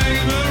ditch and drag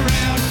him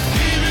around.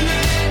 Hit him in the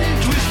head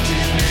and twist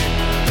his neck.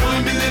 Throw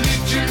him in the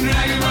ditch and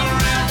drag him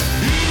around.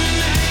 Hit him in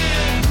the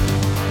head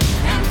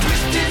and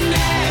twist his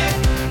neck.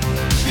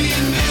 The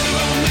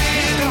invisible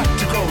man got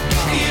to go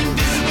down. The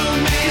invisible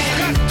man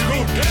got to go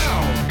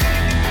down.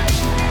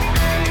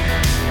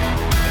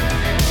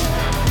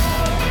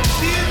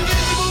 The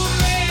invisible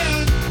man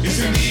is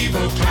an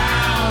evil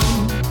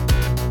clown.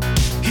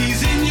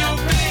 He's in your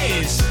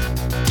face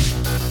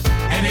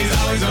and he's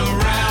always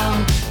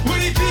around.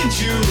 When he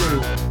pinch you,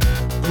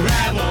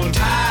 grab on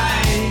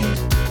tight,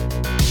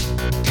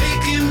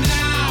 take him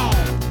down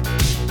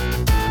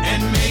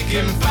and make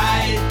him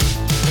fight.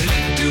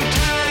 Lick 2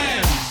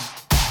 times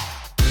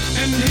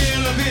and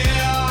he'll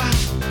appear.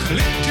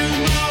 Click 2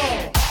 more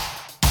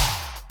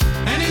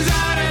and he's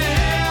out of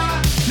here.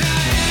 Now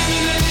hit him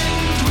in the head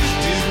and twist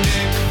his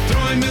neck.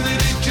 Throw him in the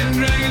ditch and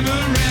drag him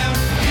around.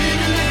 Hit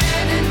him in the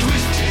head and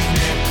twist his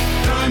neck.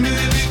 Throw him in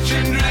the ditch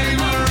and drag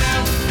him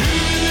around. Hit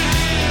him in the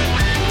head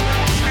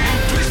and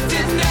twist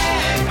his neck.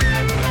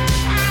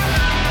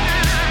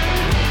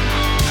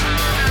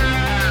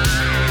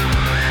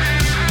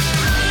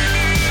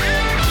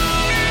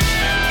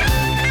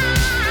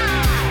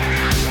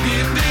 The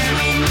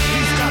invisible man,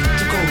 he's got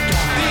to go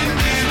down. The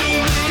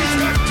invisible man, he's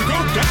got to go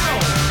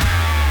down.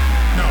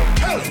 Now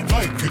tell it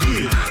like it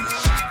is.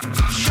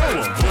 Show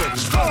him what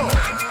it's for.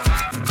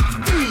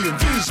 The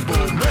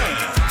invisible man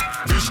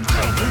is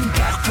coming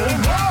back for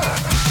more.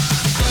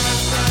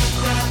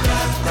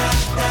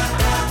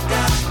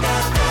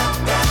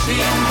 The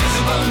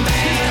invisible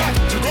man got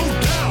to go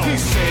down. He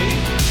say.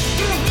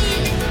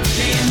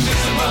 The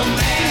invisible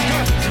man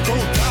got to go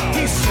down.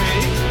 He say.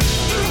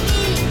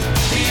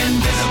 The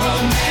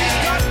invisible man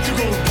got to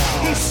go down.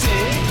 He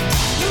say.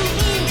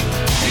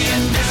 The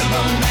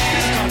invisible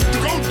man got to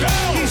go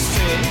down. He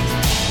say.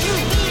 You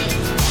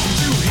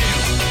hear,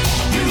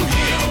 you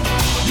hear,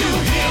 you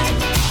hear,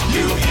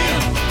 you hear,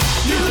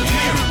 you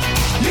hear,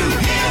 you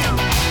hear.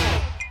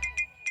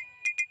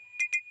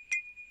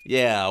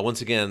 Yeah,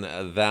 once again,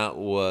 that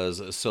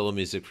was solo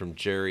music from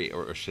Jerry,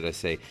 or should I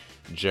say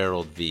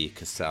Gerald V.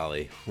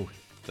 Casale, with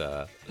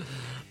the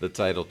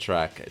title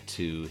track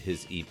to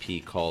his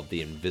EP called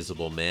The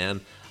Invisible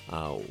Man.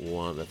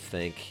 Want to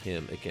thank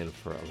him again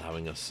for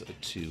allowing us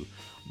to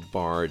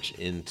barge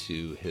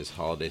into his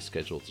holiday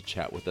schedule to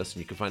chat with us.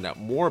 And you can find out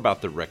more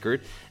about the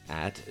record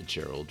at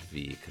Gerald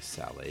V.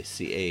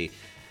 Casale,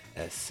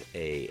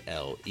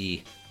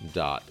 CASALE.com.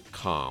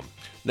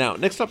 Now,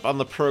 next up on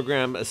the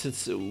program,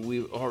 since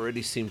we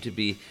already seem to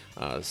be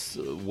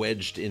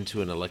wedged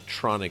into an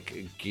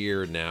electronic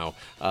gear now,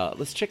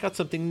 let's check out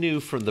something new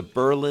from the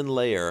Berlin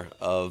layer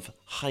of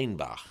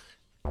Heinbach.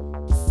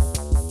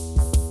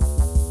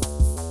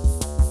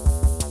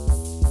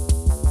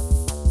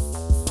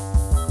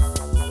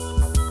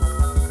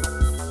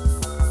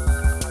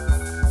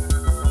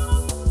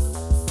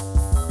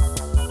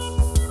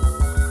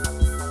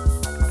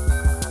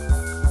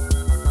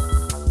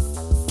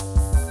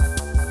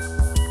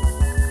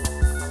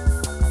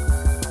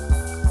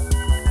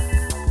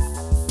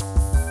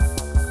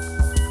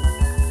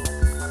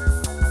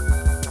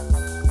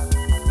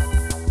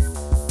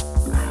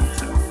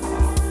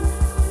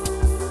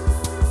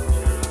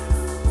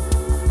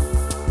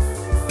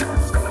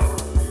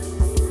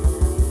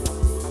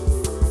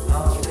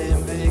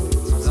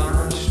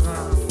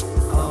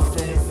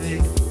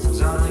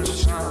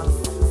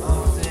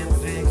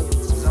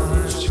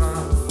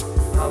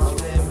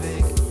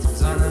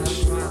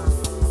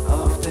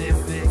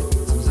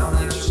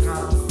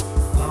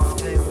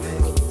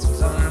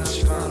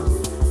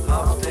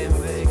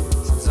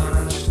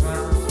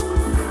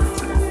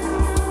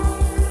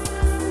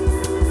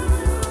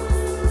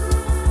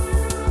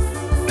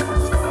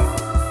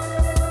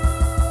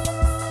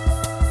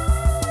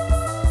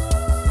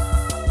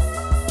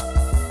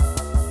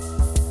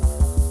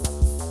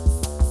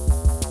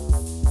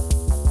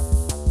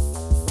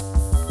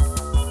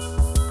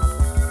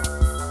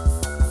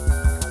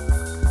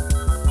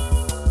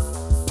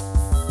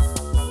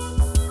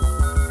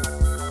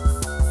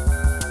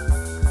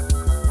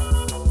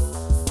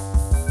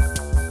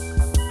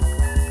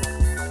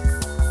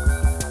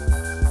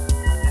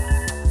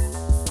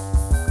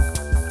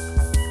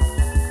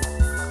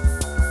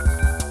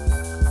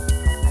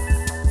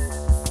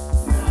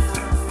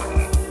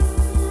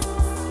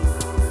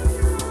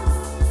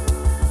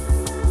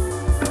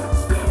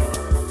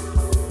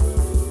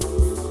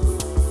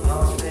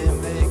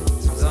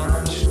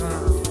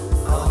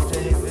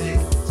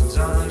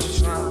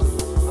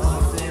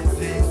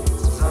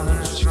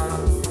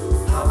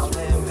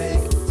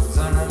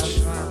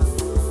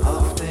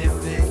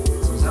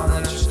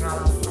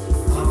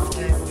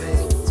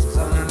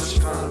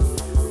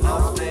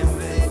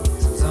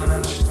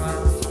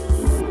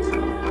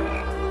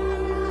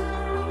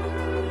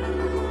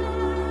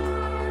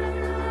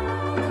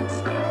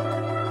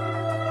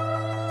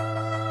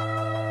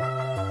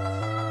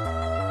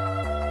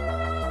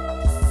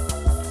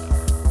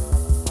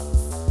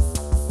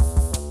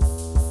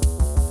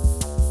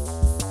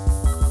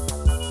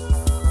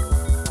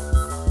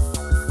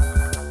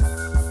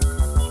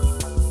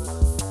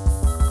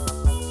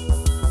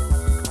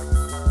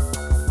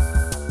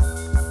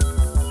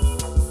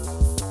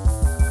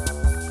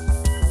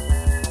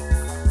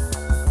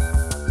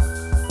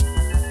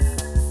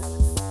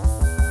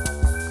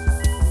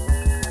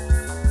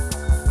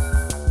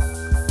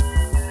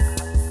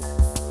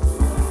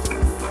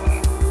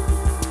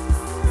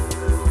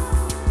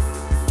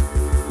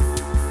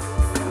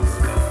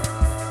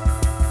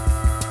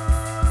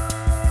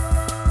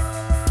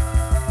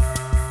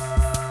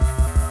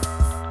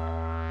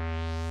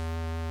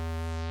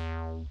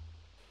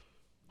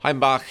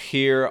 Heimbach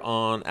here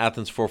on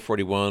Athens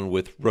 441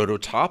 with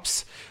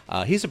Rototops.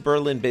 He's a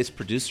Berlin-based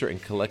producer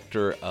and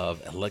collector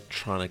of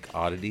electronic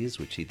oddities,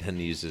 which he then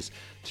uses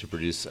to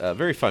produce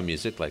very fun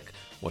music like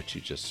what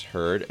you just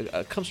heard.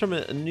 It comes from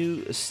a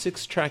new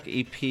 6-track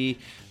EP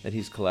that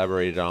he's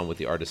collaborated on with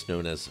the artist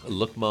known as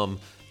Look Mum,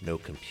 No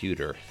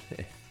Computer.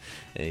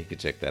 And you can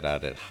check that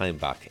out at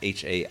Heimbach,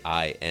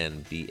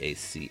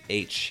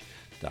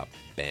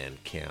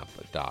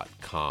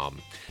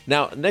 HAINBACH.bandcamp.com.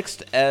 Now,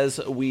 next,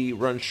 as we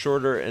run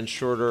shorter and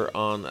shorter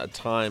on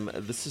time,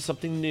 this is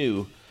something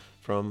new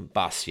from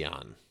Bas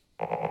Jan.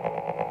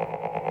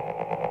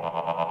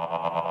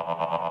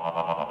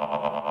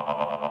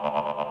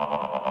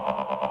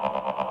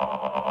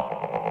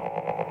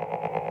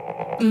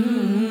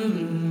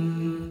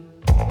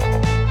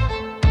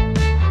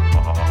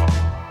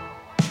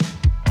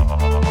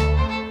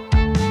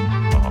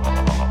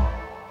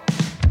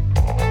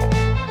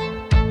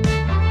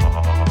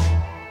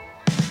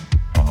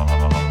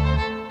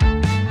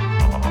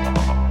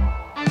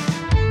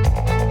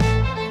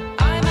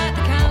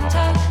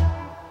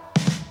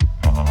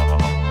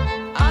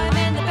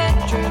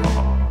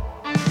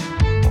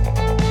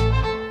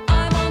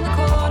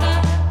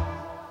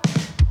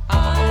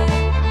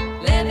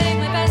 Living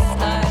my best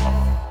life.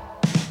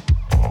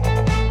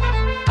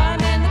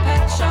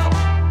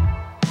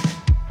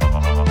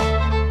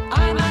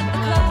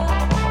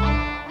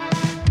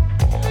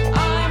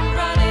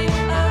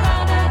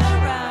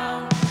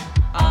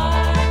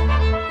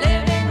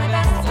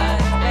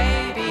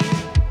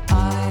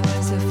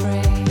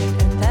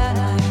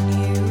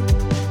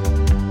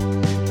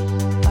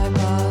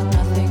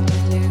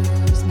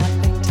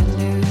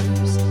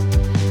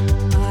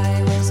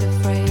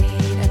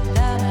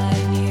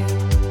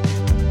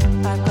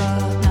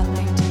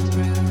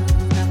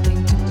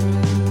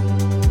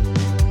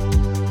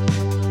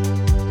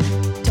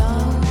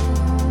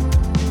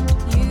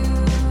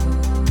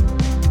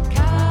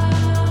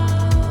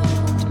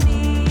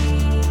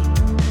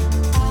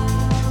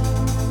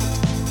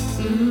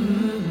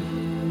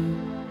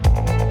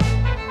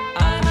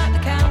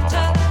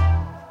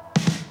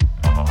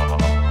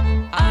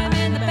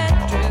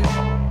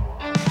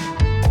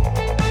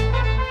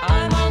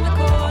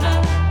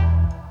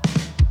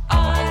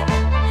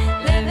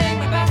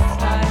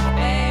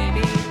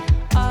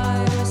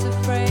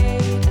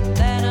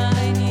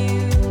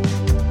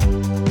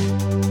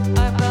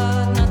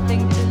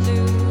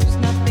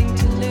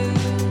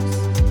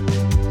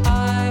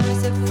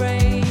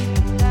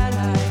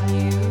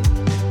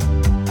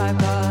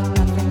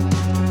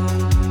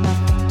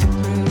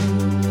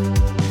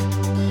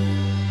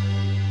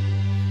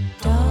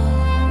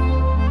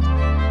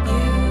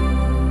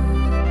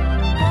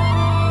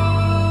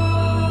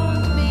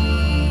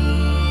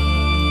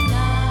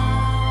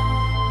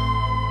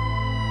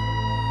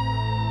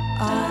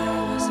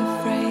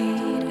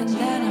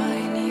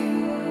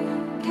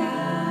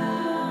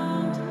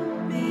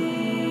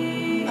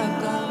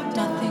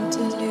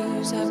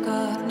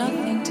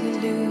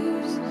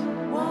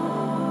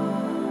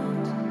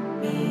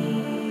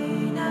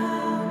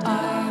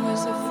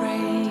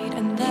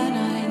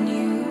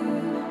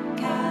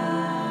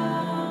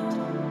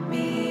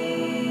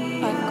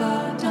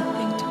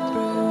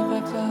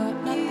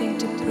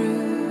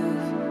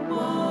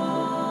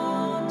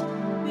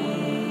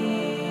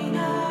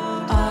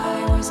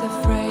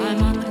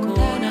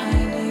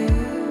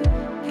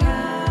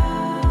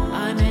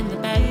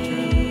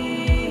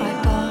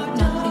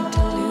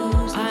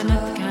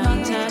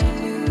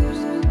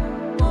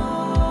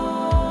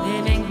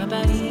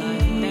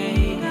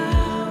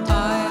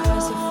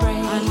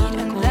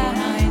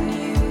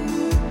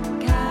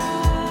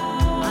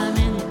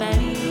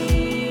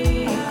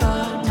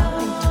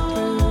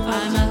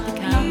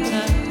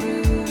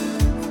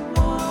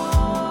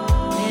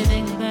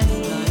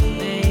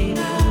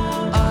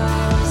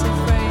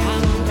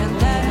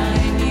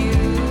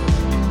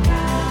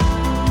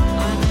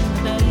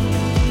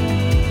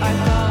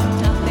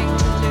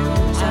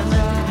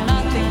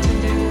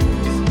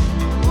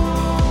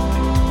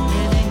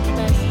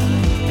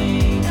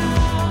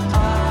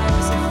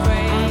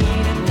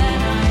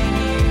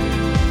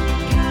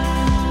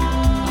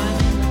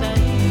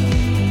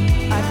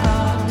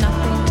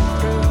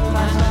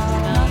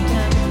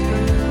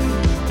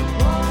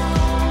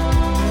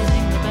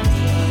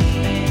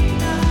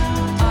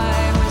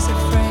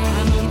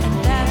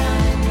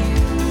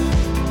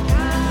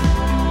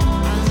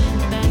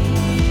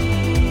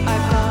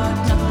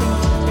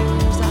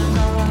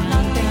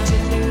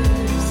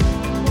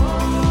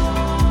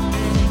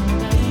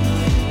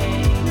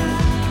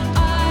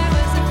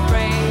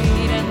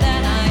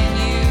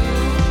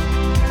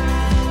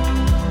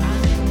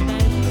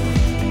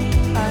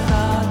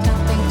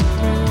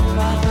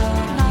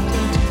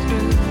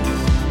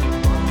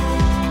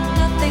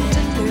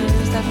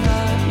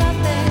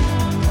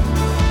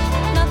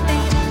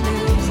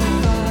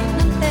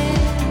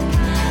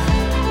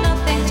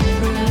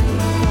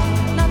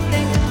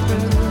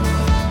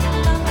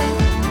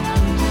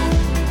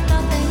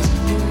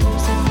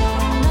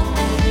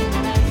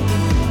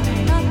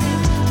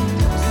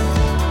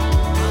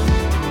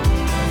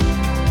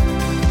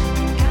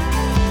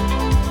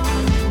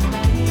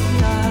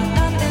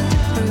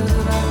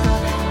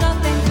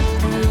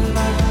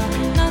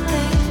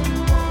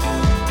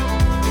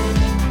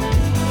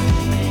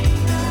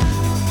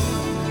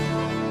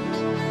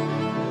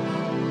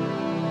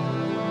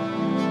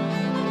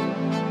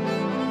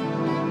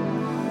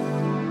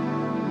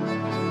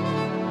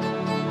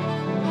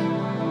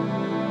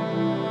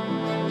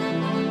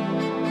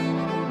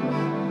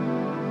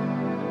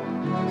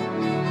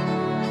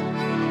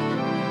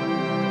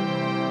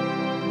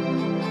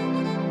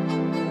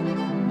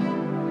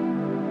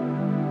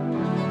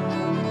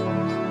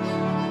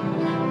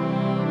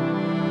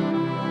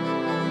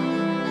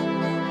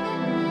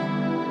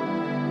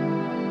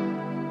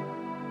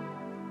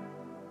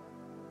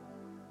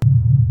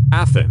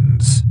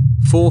 Athens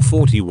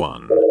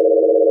 441.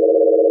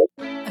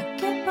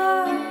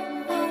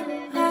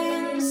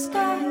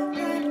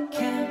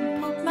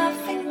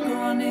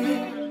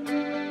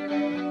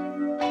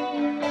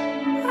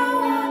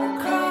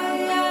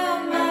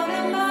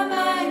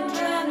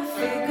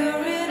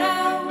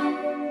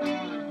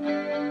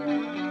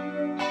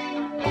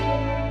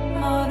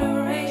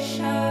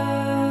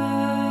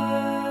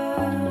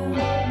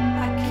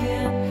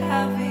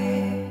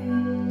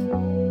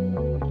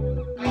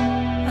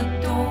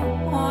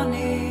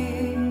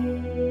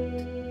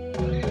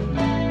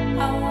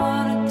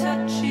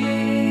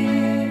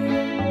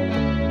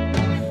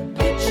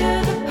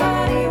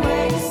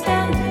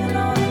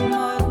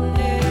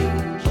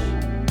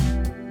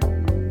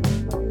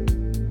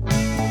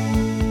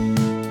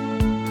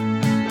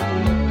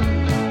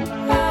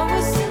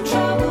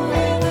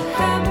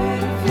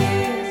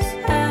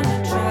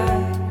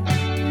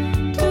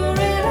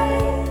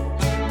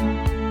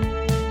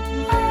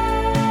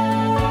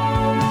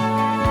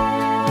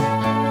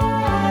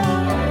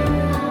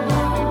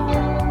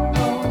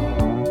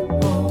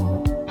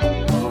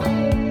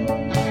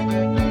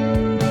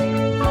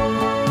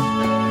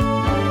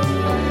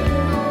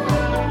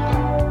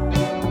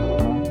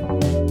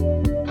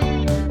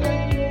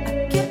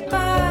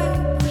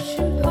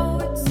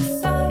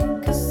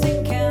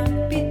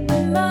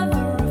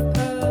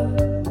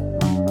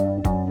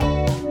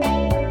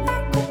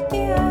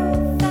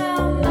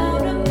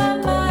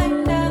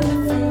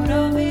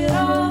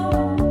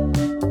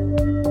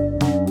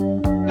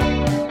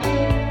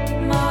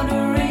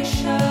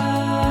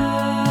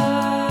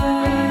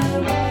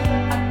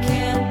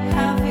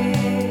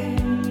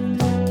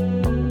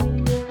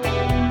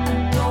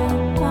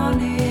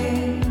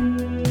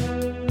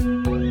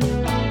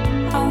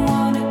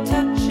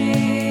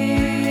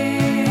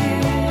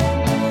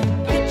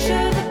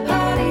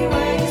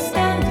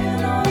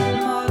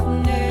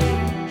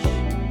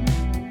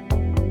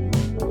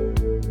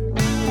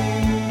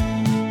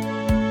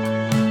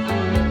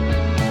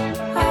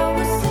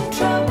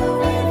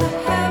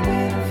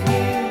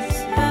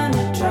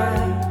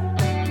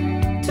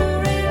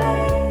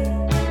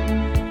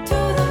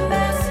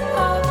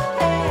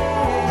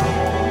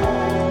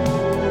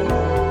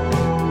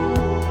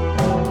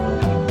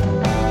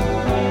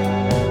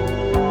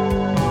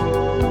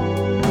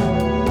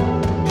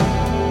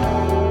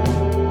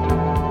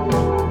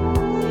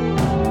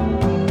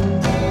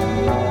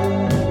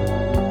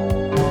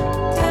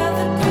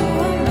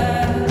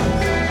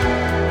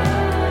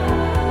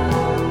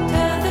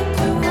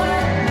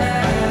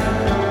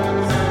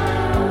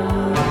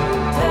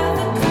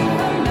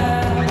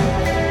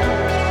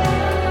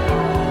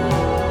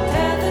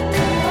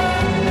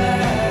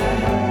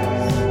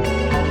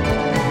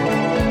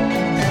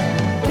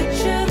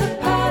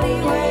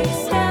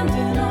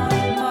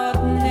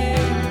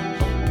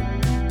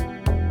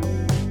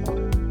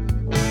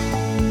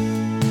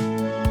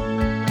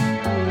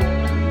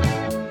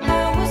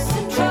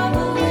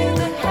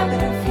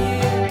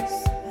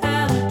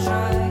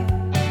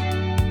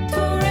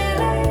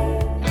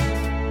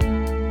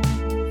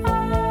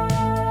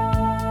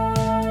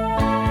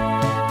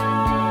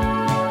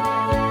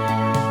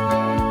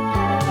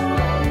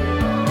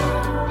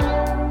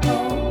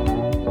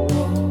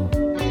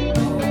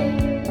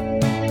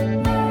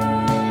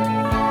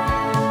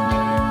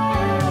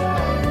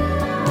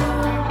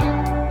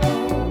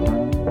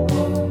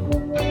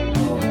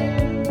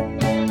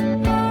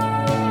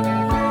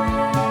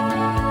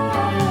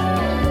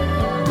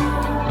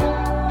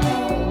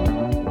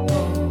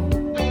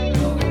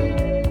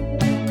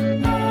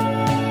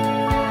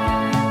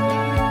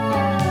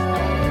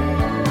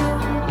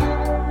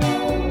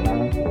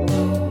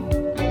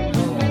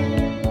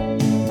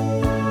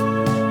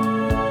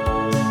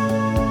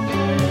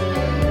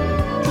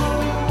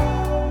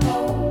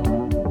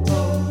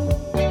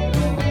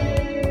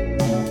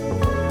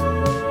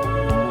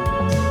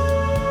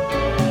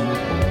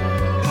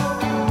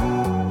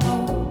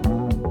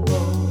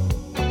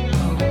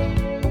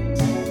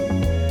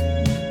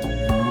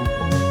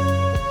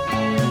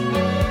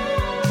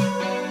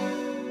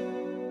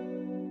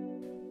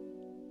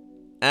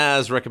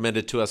 as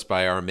recommended to us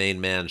by our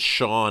main man,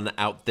 Sean,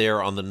 out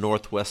there on the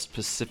Northwest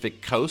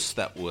Pacific Coast.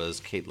 That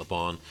was Kate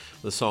LeBon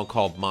with a song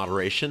called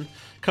Moderation.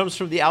 Comes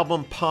from the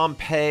album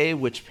Pompeii,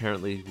 which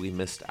apparently we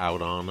missed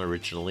out on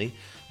originally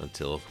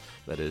until,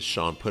 that is,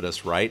 Sean put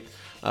us right.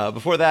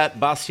 Before that,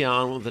 Bas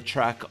Jan with a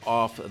track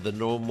off the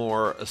No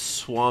More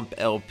Swamp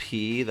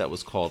LP that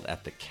was called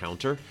At the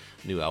Counter.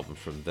 New album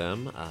from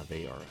them.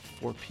 They are a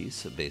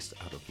four-piece based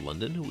out of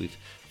London who we've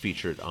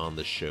featured on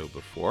the show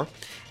before.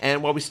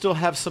 And while we still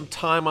have some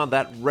time on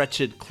that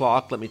wretched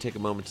clock, let me take a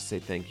moment to say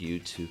thank you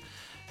to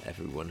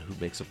everyone who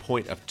makes a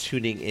point of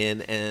tuning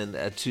in, and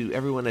to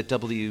everyone at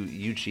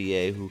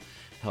WUGA who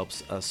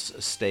helps us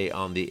stay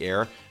on the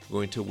air. We're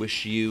going to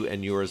wish you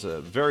and yours a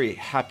very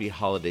happy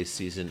holiday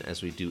season,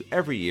 as we do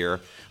every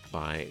year,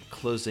 by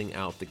closing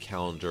out the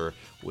calendar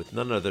with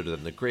none other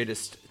than the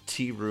greatest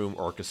tea room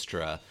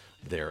orchestra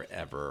there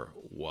ever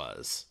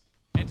was.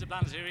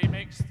 Interplanetary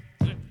Remix,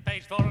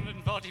 page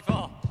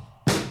 444.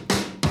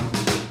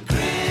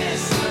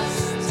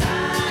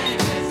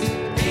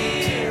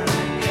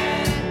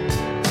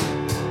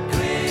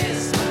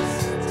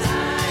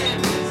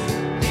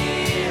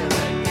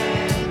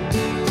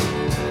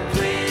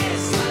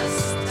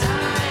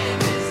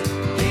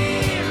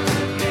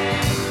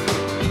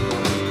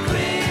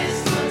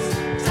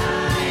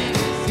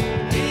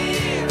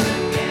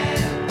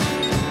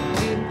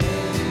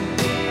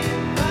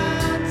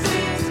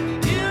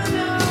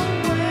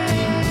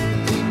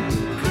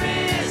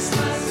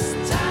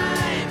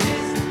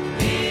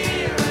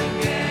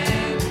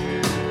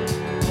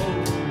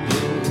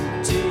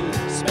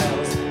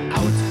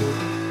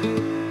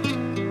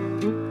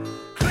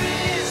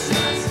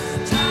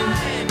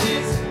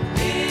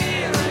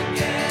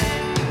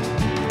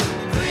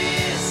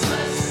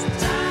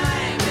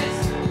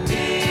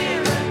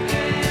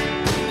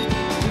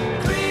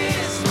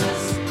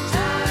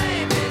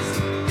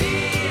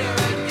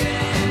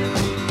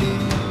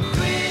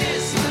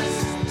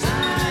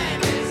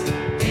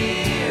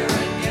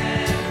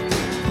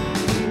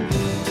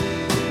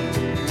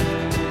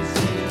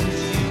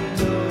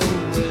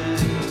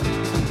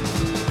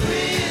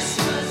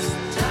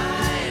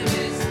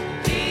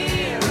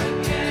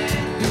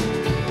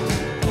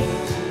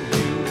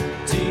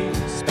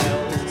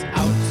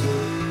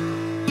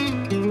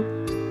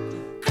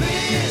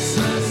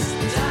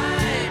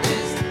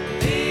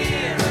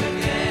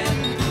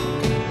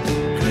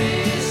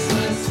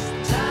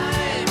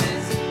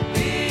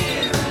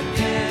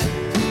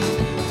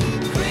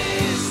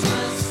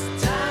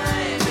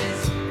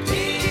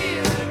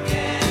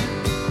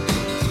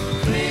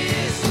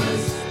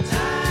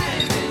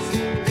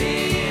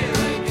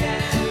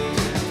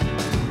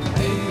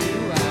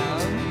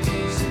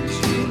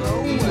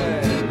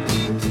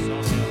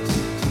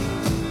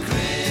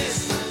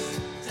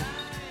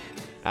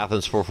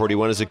 Athens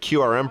 441 is a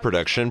QRM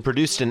production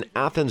produced in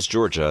Athens,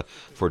 Georgia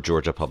for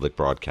Georgia Public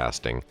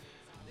Broadcasting.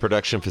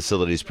 Production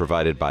facilities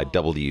provided by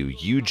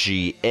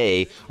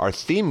WUGA. Our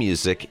theme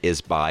music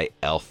is by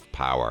Elf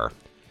Power.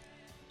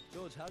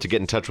 To get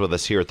in touch with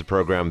us here at the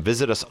program,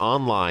 visit us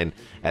online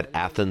at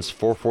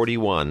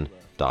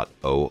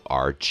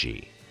athens441.org.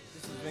 This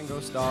is Ringo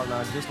Starr, and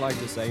I'd just like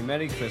to say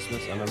Merry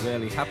Christmas and a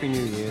really Happy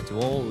New Year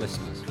to all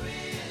listeners.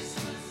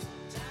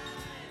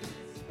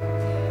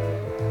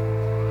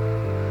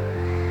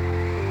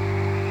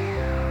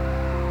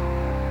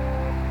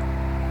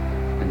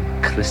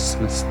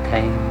 Christmas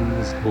time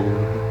is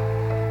o'er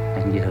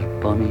and your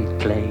bonny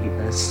clay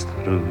is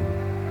through.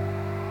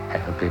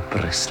 I'll be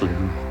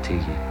bristling to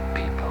you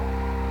people,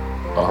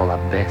 all the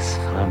best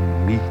from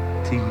me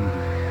to you.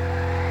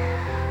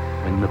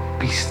 When the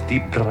beastie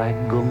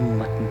brag go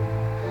mutton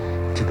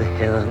to the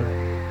heather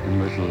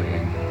in Little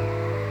Lane,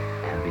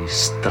 I'll be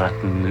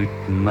strutting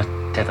out my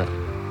tether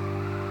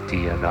to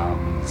your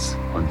arms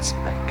once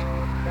back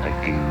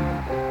again.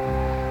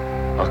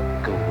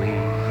 Up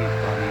away